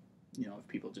 but if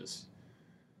people just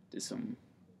did some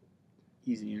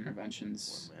easy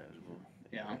interventions,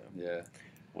 Yeah.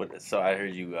 So I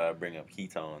heard you bring up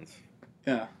ketones.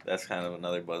 Yeah. That's kind of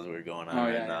another buzzword going on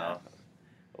right now.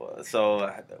 Well, so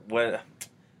if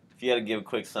you had to give a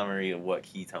quick summary of what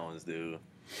ketones do.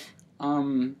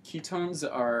 Ketones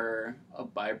are a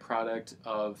byproduct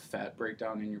of fat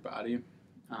breakdown in your body,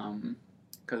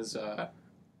 because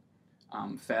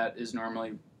fat is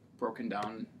normally broken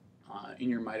down in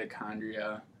your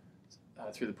mitochondria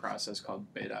through the process called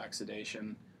beta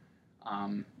oxidation,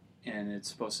 and it's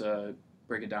supposed to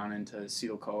break it down into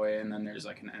acetyl-CoA, and then there's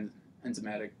like an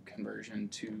enzymatic conversion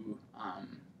to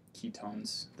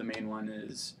ketones. The main one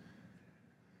is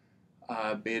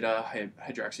beta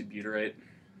hydroxybutyrate,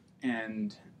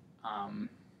 and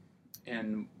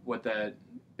what that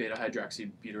beta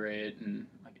hydroxybutyrate and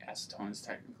like acetones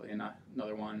technically, and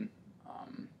another one,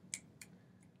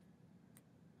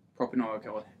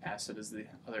 propanoic acid is the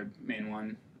other main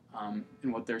one,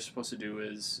 and what they're supposed to do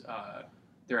is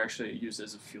they're actually used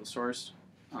as a fuel source,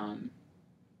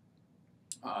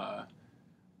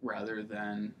 rather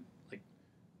than like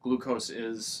glucose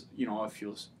is a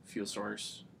fuel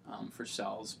source for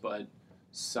cells, but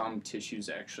some tissues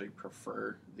actually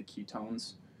prefer the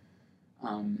ketones,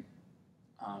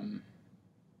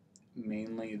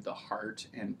 mainly the heart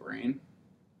and brain,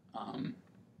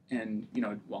 and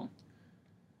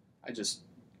I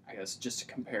guess just to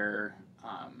compare,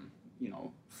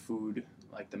 food,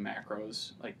 like the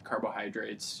macros, like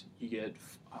carbohydrates, you get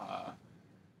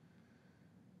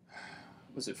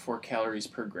 4 calories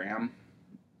per gram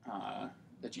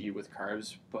that you eat with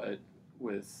carbs, but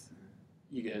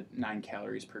you get 9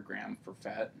 calories per gram for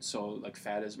fat. So like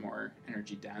fat is more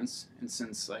energy dense, and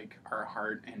since like our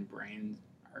heart and brain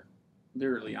are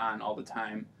literally on all the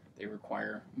time, they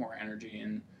require more energy,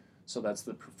 and so that's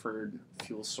the preferred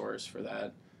fuel source for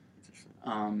that.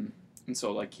 And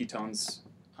so like ketones,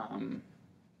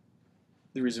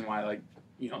 the reason why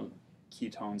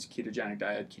ketones, ketogenic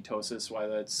diet, ketosis, why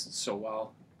that's so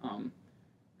well,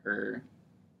 or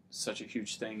such a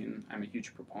huge thing, and I'm a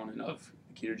huge proponent of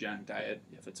the ketogenic diet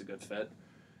if it's a good fit,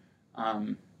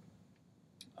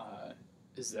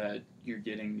 is that you're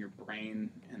getting your brain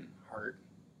and heart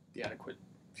the adequate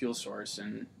fuel source.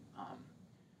 And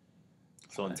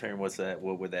so in turn, what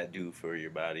would that do for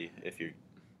your body if you're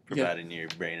providing your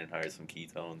brain and heart some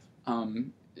ketones?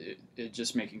 It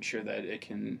just making sure that it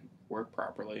can work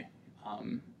properly.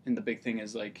 And the big thing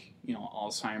is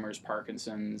Alzheimer's,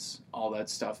 Parkinson's, all that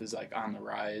stuff is on the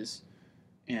rise.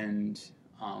 And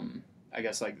I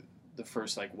guess the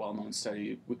first well-known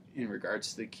study in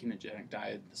regards to the ketogenic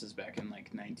diet, this is back in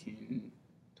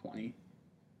 1920,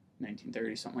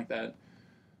 1930, something like that,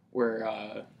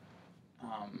 where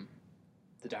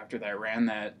the doctor that ran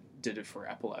that did it for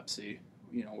epilepsy,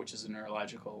 which is a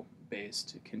neurological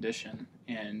based condition.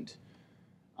 And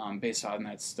based on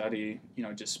that study,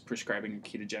 just prescribing a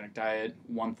ketogenic diet,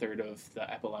 1/3 of the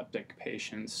epileptic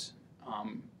patients,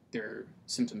 their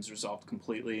symptoms resolved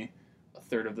completely,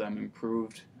 1/3 of them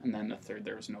improved, and then 1/3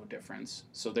 there was no difference.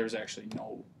 So there's actually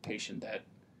no patient that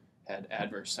had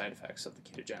adverse side effects of the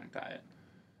ketogenic diet,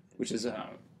 which is,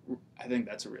 I think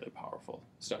that's a really powerful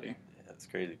study. Yeah, that's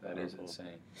crazy. That is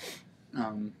insane.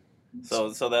 So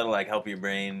that'll help your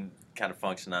brain kind of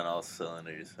function on all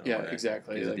cylinders. Yeah,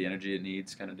 exactly. Gives it the energy it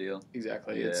needs, kind of deal.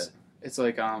 Exactly. Yeah. It's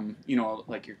like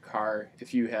like your car.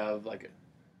 If you have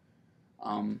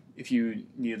if you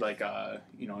need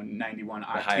 91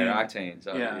 octane, the higher octanes,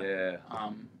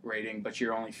 rating, but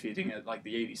you're only feeding it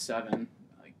the 87,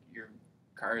 your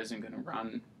car isn't going to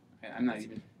run. I'm not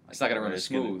even. It's not going to run as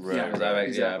smooth.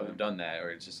 Exactly. I've done that,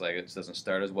 or it's just it doesn't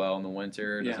start as well in the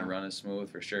winter. It doesn't run as smooth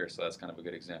for sure. So that's kind of a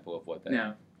good example of what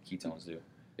that ketones do.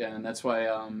 Yeah, and that's why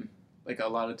a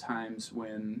lot of times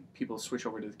when people switch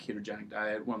over to the ketogenic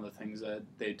diet, one of the things that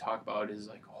they talk about is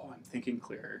I'm thinking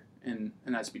clearer, and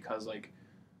that's because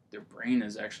their brain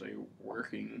is actually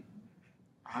working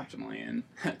optimally, and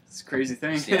it's a crazy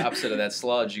thing. It's the opposite of that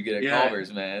sludge you get at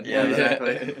Culver's, man. Yeah,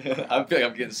 exactly. I feel like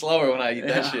I'm getting slower when I eat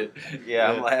that shit.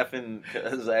 Yeah, I'm laughing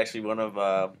because actually one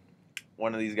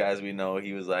of these guys we know,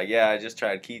 he was like, I just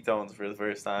tried ketones for the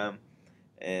first time,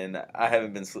 and I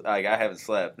haven't been I haven't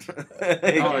slept.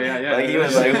 Oh yeah. Like he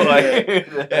was like, what?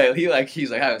 Yeah,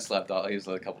 he's like I haven't slept all. He was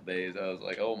like a couple days. I was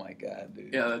like, oh my god,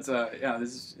 dude. Yeah,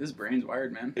 that's his brain's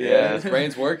wired, man. Yeah, his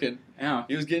brain's working. Yeah,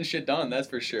 he was getting shit done. That's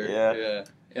for sure. Yeah.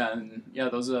 Yeah, and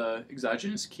those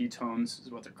exogenous ketones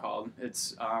is what they're called.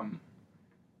 It's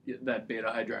that beta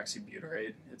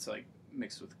hydroxybutyrate. It's like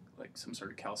mixed with like some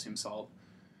sort of calcium salt.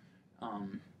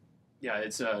 Yeah,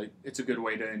 it's a good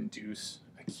way to induce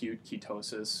acute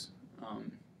ketosis.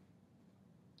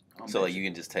 So like you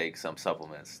can just take some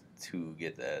supplements to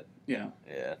get that. Yeah.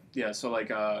 Yeah. Yeah. So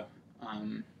like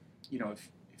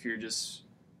if you're just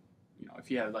if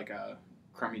you had like a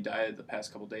crummy diet the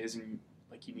past couple days and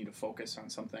like you need to focus on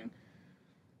something,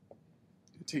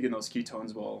 taking those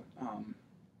ketones will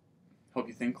help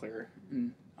you think clearer.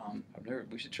 And,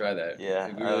 we should try that.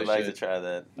 Yeah, we I would like to try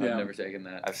that. I've never taken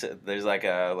that. I've said there's like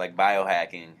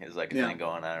biohacking is like a thing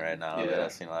going on right now that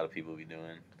I've seen a lot of people be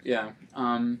doing. Yeah,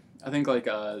 I think like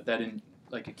that in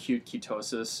like acute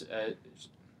ketosis it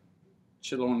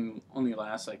should only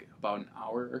last like about an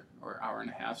hour or hour and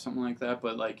a half, something like that.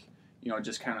 But like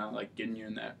just kind of like getting you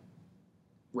in that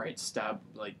right step,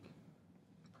 like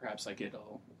perhaps like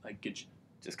it'll like get you.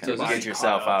 Just kind of get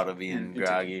yourself out of being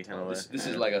groggy. This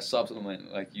is like a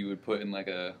supplement, like you would put in like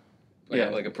a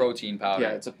protein powder.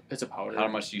 Yeah, it's a powder. How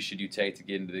much should you take to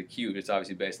get into the acute? It's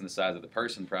obviously based on the size of the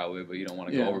person, probably, but you don't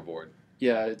want to go overboard.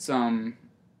 Yeah, it's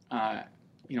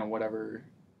whatever.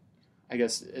 I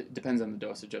guess it depends on the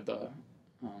dosage of the.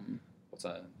 What's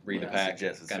a read the pack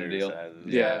kind of deal? Sizes.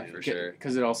 Yeah, for sure.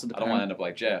 Because it also depends. I don't want to end up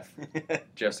like Jeff.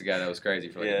 Jeff's the guy that was crazy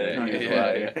for like a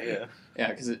day. Yeah,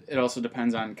 because it also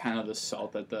depends on kind of the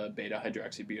salt that the beta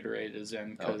hydroxybutyrate is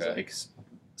in. Because like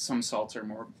some salts are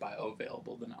more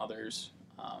bioavailable than others,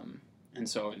 and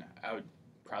so I would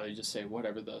probably just say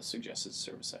whatever the suggested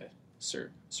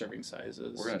serving size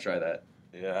is. We're gonna try that.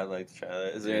 Yeah, I'd like to try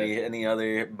that. Is there any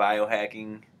other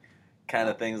biohacking kind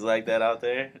of things like that out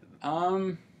there?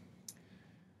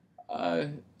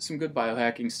 Some good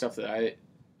biohacking stuff that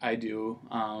I do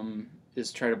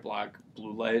is try to block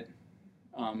blue light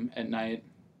at night.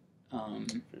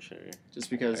 For sure. Just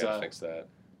because I gotta fix that.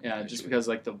 Yeah, just because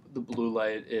like the blue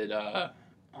light it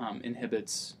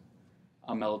inhibits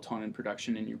melatonin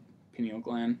production in your pineal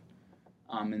gland,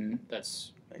 and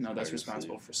that's that's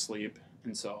responsible for sleep.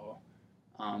 And so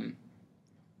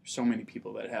so many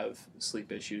people that have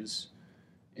sleep issues,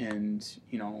 and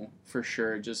for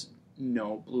sure just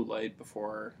no blue light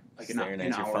before like an hour.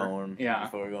 Your phone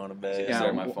before going to bed. Yeah, stare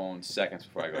at my phone seconds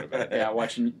before I go to bed. Yeah,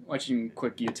 watching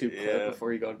quick YouTube clip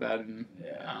before you go to bed, and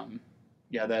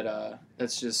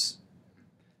that's just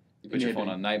you put your phone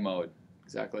on night mode.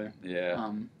 Exactly.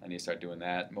 Yeah, I need to start doing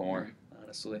that more,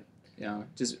 honestly. Yeah,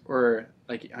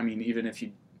 even if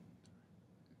you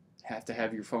have to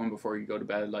have your phone before you go to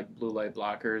bed, like blue light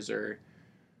blockers or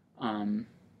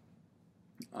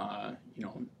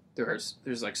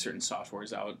there's like certain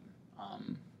softwares out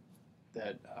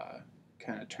that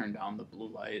kind of turn down the blue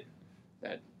light,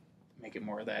 that make it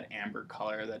more of that amber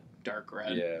color, that dark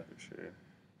red. Yeah, for sure.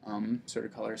 Sort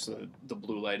of color, so the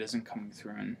blue light isn't coming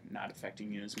through and not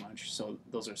affecting you as much. So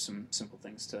those are some simple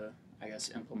things to, I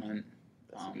guess, implement.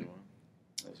 That's a good one.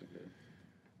 Those are good.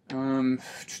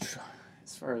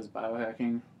 As far as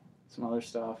biohacking, some other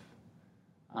stuff.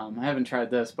 I haven't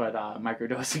tried this, but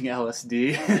microdosing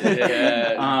LSD.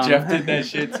 Yeah, Jeff did that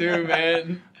shit too,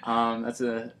 man.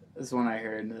 That's one I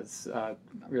heard that's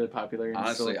really popular.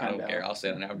 Honestly, I don't care. I'll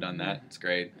say that I've done that. It's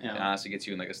great. Yeah. It honestly gets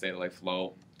you in like a state of like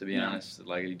flow. To be honest,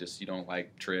 like you don't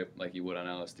like trip like you would on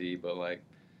LSD, but like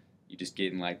you just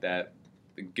get in like that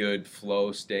good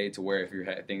flow state to where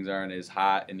if things aren't as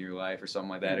hot in your life or something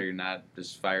like that, or you're not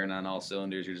just firing on all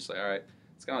cylinders, you're just like, all right,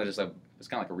 it's kind of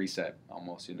like a reset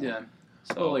almost, Yeah.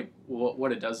 So like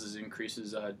what it does is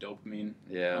increases dopamine.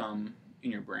 Yeah.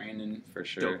 In your brain, and for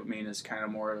sure, dopamine is kind of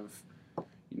more of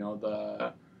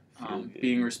the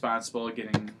being responsible,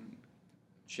 getting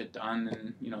shit done,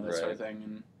 and that sort of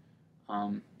thing,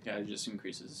 and it just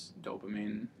increases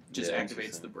dopamine, just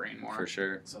activates the brain more. For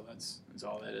sure. So that's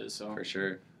all that is. So for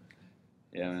sure.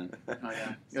 Yeah, man. Oh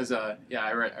yeah, because I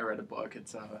read a book.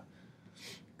 It's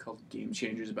called Game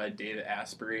Changers by David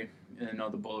Asprey, and I know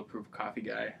the Bulletproof Coffee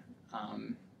guy.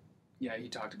 He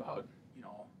talked about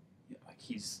like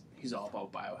he's all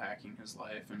about biohacking his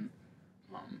life, and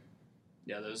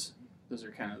those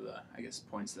are kind of the, I guess,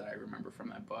 points that I remember from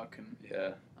that book. And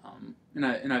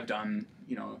and I've done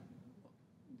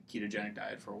ketogenic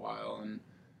diet for a while and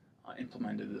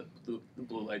implemented the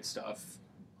blue light stuff,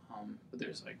 but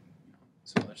there's like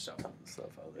some other stuff out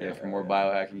there. Yeah, for more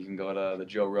biohacking, you can go to the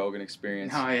Joe Rogan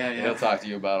Experience. Oh yeah. He'll talk to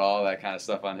you about all that kind of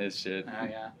stuff on his shit. Oh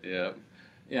yeah. Yeah.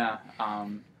 Yeah.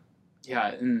 Yeah,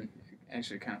 and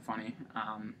actually kind of funny.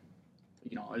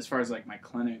 As far as like my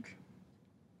clinic,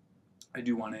 I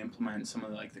do want to implement some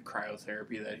of like the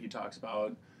cryotherapy that he talks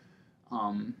about.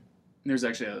 There's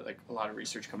actually a lot of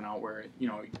research coming out where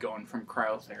going from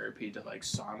cryotherapy to like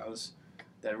saunas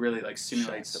that really like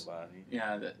stimulates the body.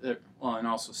 Yeah, and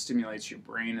also stimulates your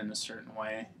brain in a certain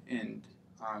way. And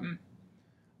I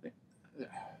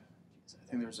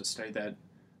think there was a study that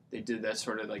they did that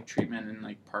sort of like treatment and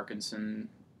like Parkinson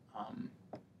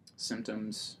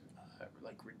symptoms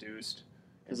like reduced,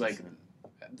 because like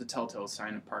the telltale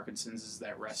sign of Parkinson's is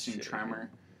that resting tremor,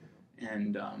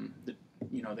 and they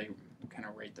kind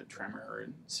of rate the tremor or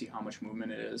see how much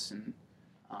movement it is, and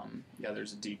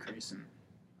there's a decrease in.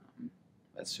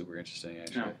 That's super interesting,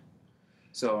 actually. Yeah.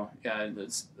 So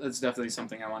that's definitely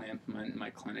something I want to implement in my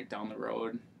clinic down the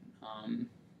road.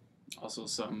 Also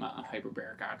some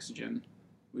hyperbaric oxygen,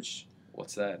 which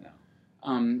what's that now?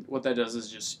 What that does is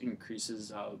just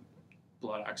increases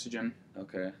blood oxygen.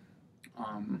 Okay.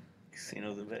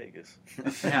 Casinos in Vegas.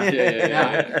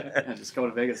 Yeah. Just go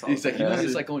to Vegas all the time. He's like,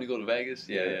 it's like going to go to Vegas.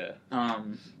 Yeah.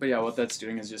 But yeah, what that's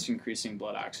doing is just increasing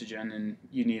blood oxygen, and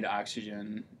you need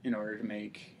oxygen in order to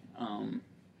make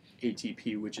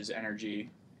ATP, which is energy,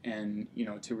 and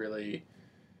to really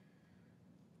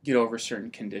get over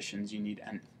certain conditions, you need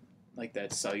like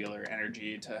that cellular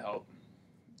energy to help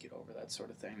get over that sort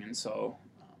of thing. And so,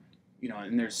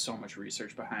 and there's so much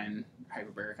research behind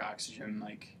hyperbaric oxygen.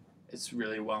 Like, it's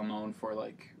really well known for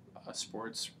like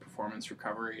sports performance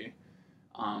recovery.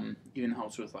 Even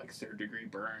helps with like third-degree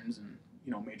burns and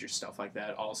major stuff like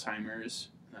that, Alzheimer's,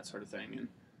 and that sort of thing. And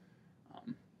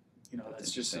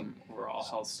that's just some overall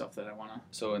health stuff that I want to.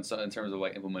 So in terms of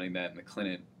like implementing that in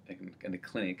the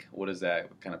clinic, what does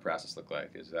that kind of process look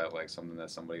like? Is that like something that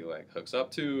somebody like hooks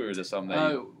up to, or is it something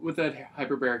that with that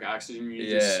hyperbaric oxygen,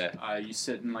 you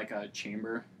sit in like a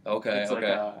chamber. Okay. It's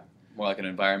okay. Like more like an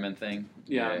environment thing.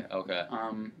 Yeah. Okay.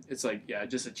 It's like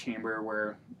just a chamber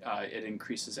where it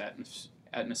increases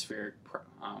atmospheric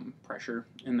pressure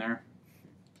in there,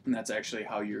 and that's actually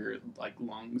how your like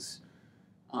lungs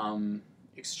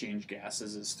exchange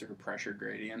gases, is through pressure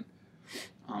gradient.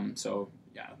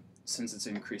 Since it's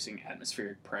increasing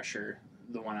atmospheric pressure,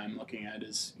 the one I'm looking at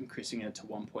is increasing it to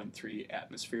 1.3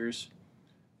 atmospheres.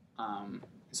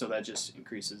 So that just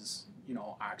increases,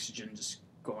 oxygen just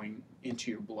going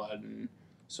into your blood, and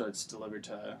so it's delivered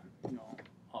to,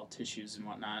 all tissues and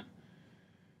whatnot.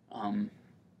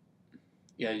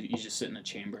 You just sit in a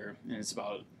chamber, and it's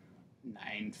about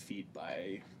 9 feet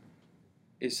by.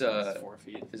 It's 4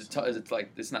 feet. Is it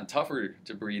like it's not tougher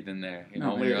to breathe in there?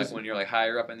 No, when you're like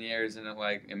higher up in the air, isn't it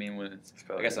like? I mean, when it's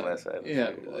probably I guess less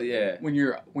yeah. When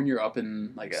you're up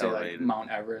in like say elevated. like Mount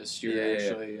Everest, you're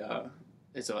actually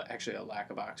it's actually a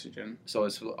lack of oxygen. So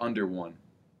it's under 1.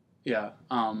 Yeah.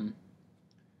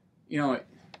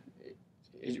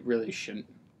 It really shouldn't.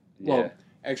 Yeah. Well,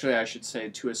 actually, I should say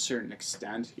to a certain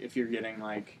extent, if you're getting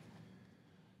like.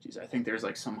 I think there's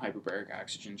like some hyperbaric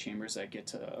oxygen chambers that get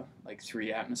to like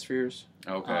 3 atmospheres.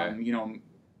 Okay.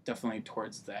 Definitely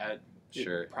towards that.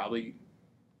 Sure.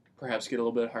 Perhaps get a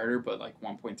little bit harder, but like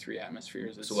 1.3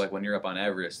 atmospheres. So like when you're up on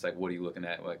Everest, like what are you looking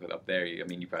at like up there? You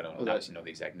probably don't obviously know the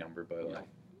exact number, but like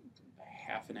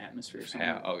half an atmosphere.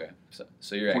 Okay.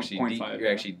 So you're actually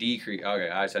actually decrease. Okay,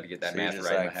 I just had to get that math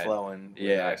right in my head. Flowing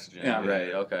with oxygen. Yeah.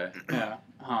 Right. Okay.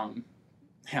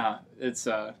 Yeah. It's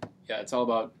it's all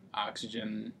about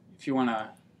oxygen. If you want to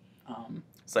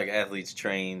it's like athletes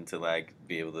train to like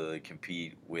be able to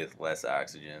compete with less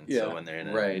oxygen. Yeah. So when they're in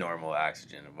a normal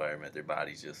oxygen environment, their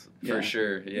body's just for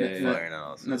sure. firing on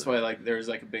all and that's why like there's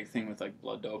like a big thing with like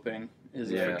blood doping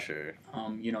for sure.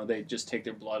 They just take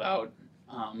their blood out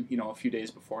a few days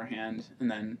beforehand,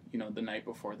 and then the night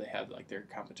before they have like their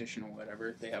competition or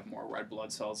whatever, they have more red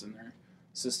blood cells in their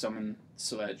system, and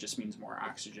so that just means more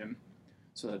oxygen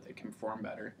so that they can perform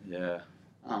better. Yeah.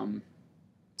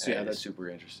 That's super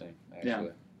interesting, actually. Yeah.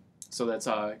 So that's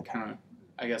kind of,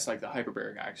 I guess, like the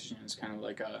hyperbaric oxygen is kind of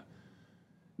like a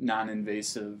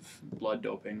non-invasive blood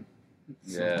doping.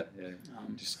 Yeah.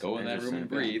 Just go in that room and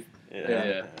breathe.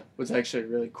 Yeah. What's actually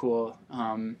really cool.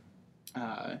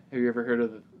 Have you ever heard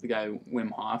of the guy Wim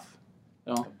Hof?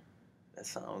 No? That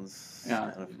sounds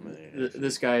kind of familiar.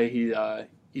 This guy,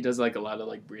 he does like a lot of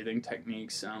like breathing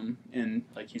techniques, and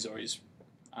like he's always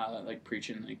like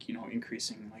preaching like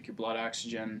increasing like your blood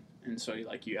oxygen, and so you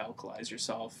alkalize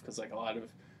yourself, because like a lot of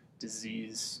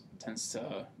disease tends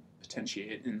to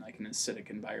potentiate in like an acidic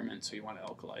environment, so you want to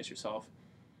alkalize yourself.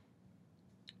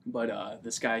 But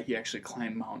this guy, he actually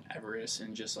climbed Mount Everest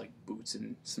in just like boots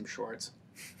and some shorts.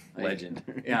 Legend.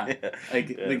 Yeah.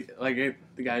 The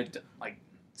guy like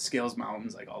scales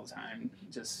mountains like all the time.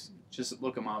 Just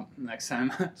look him up next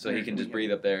time. So he can just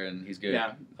breathe up there and he's good.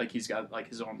 Yeah, like he's got like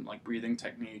his own like breathing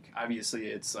technique. Obviously,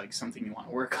 it's like something you want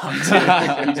to work on.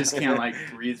 Too. You just can't like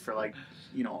breathe for like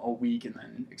a week and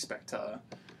then expect to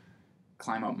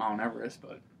climb up Mount Everest.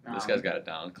 But this guy's got it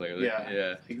down clearly.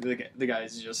 Yeah. Like, the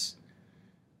guy's just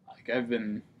like I've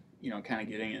been kind of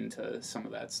getting into some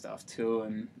of that stuff too,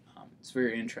 and it's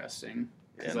very interesting.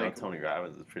 Yeah, like Tony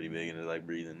Robbins is pretty big into like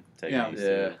breathing techniques.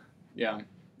 Yeah.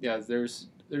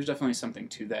 There's definitely something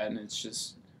to that, and it's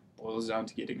just boils down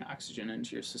to getting oxygen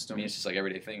into your system. I mean, it's just like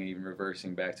everyday thing. Even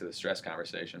reversing back to the stress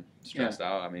conversation, stressed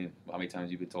out. I mean, how many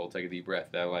times you've been told take a deep breath?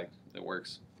 That like it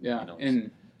works. Yeah,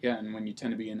 and when you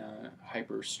tend to be in a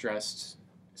hyper stressed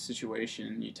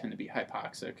situation, you tend to be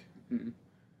hypoxic, and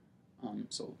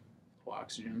so low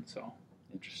oxygen. So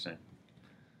interesting.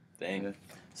 Dang.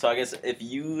 So I guess if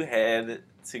you had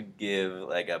to give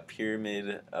like a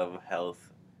pyramid of health,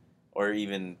 or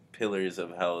even pillars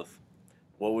of health,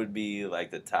 what would be like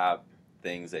the top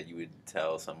things that you would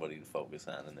tell somebody to focus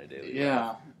on in their daily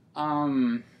life?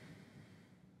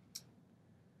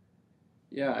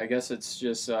 I guess it's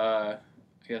just I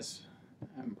guess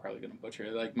I'm probably gonna butcher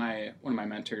it. Like one of my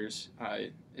mentors,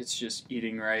 it's just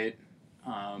eating right,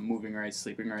 moving right,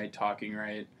 sleeping right, talking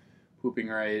right, pooping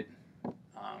right,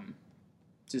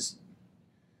 just.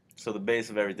 So the base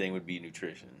of everything would be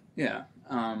nutrition. Yeah.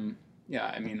 I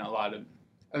mean,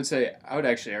 I would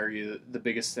actually argue that the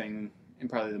biggest thing and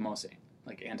probably the most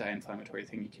like anti-inflammatory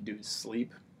thing you can do is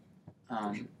sleep.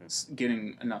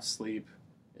 Getting enough sleep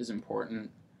is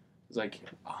important. It's like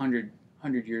 100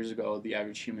 years ago, the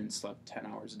average human slept 10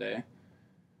 hours a day,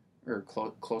 or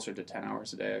closer to 10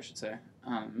 hours a day, I should say.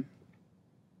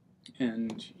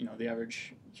 And the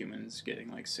average human's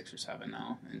getting like 6 or 7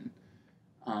 now, and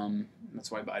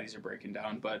that's why bodies are breaking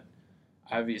down. But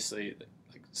obviously,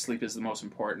 like, sleep is the most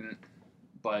important,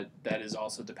 but that is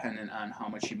also dependent on how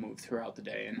much you move throughout the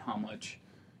day and how much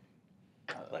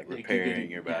like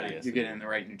repairing your body. You're getting the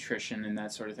right nutrition and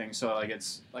that sort of thing. So like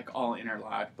it's like all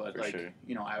interlocked, but For sure.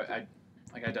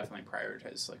 I definitely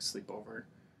prioritize like sleep over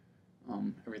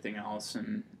everything else,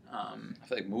 and I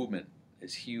feel like movement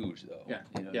is huge though. Yeah.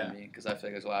 You know what I mean? Because I feel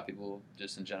like there's a lot of people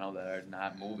just in general that are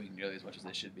not moving nearly as much as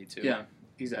they should be too. Yeah,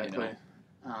 exactly.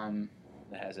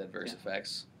 That has adverse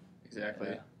effects. Exactly.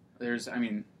 Yeah.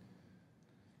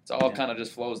 It's all kind of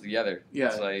just flows together. Yeah.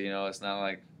 It's like, it's not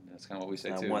like, that's kind of what we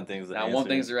say too. One thing's the one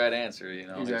thing's the right answer,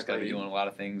 Exactly. You just got to be doing a lot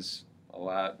of things a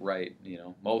lot right,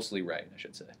 mostly right, I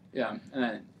should say. Yeah, and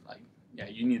then,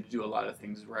 you need to do a lot of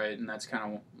things right, and that's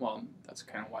kind of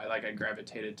why I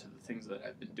gravitated to the things that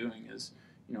I've been doing is,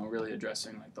 really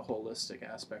addressing like the holistic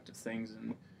aspect of things,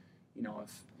 and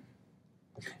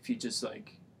if you just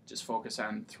focus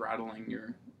on throttling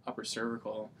your upper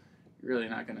cervical, you're really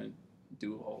not gonna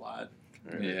do a whole lot.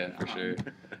 Yeah, for sure.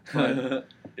 But,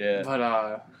 yeah.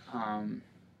 But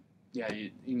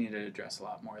you need to address a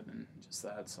lot more than just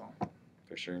that. So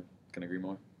for sure, can agree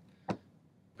more.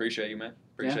 Appreciate you, man.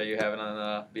 Appreciate you having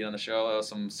being on the show. That was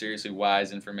some seriously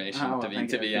wise information. To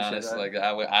be honest, that. like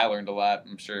I learned a lot.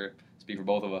 I'm sure. Speak for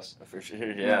both of us. For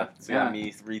sure, yeah. It's got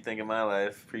me rethinking my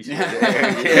life. Appreciate it.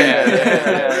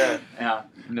 Yeah.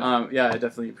 I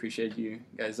definitely appreciate you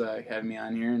guys having me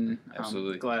on here, and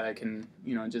absolutely glad I can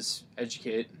just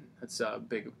educate. That's a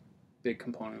big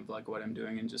component of like what I'm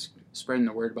doing, and just spreading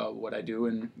the word about what I do,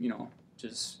 and I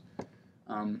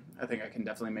think I can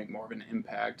definitely make more of an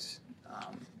impact.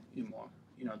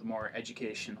 The more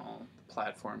educational the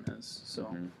platform is. So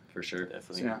for sure,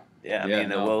 definitely. So,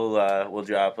 We'll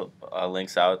drop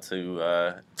links out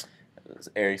to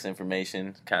Eric's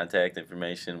information, contact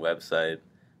information, website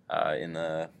in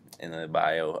the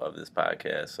bio of this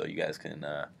podcast, so you guys can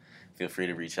feel free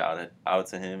to reach out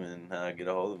to him and get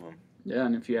a hold of him. Yeah,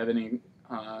 and if you have any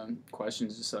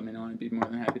questions, just let me know. I'd be more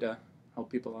than happy to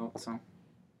help people out. So,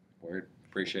 word.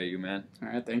 Appreciate you, man. All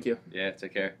right, thank you. Yeah,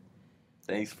 take care.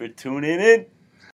 Thanks for tuning in.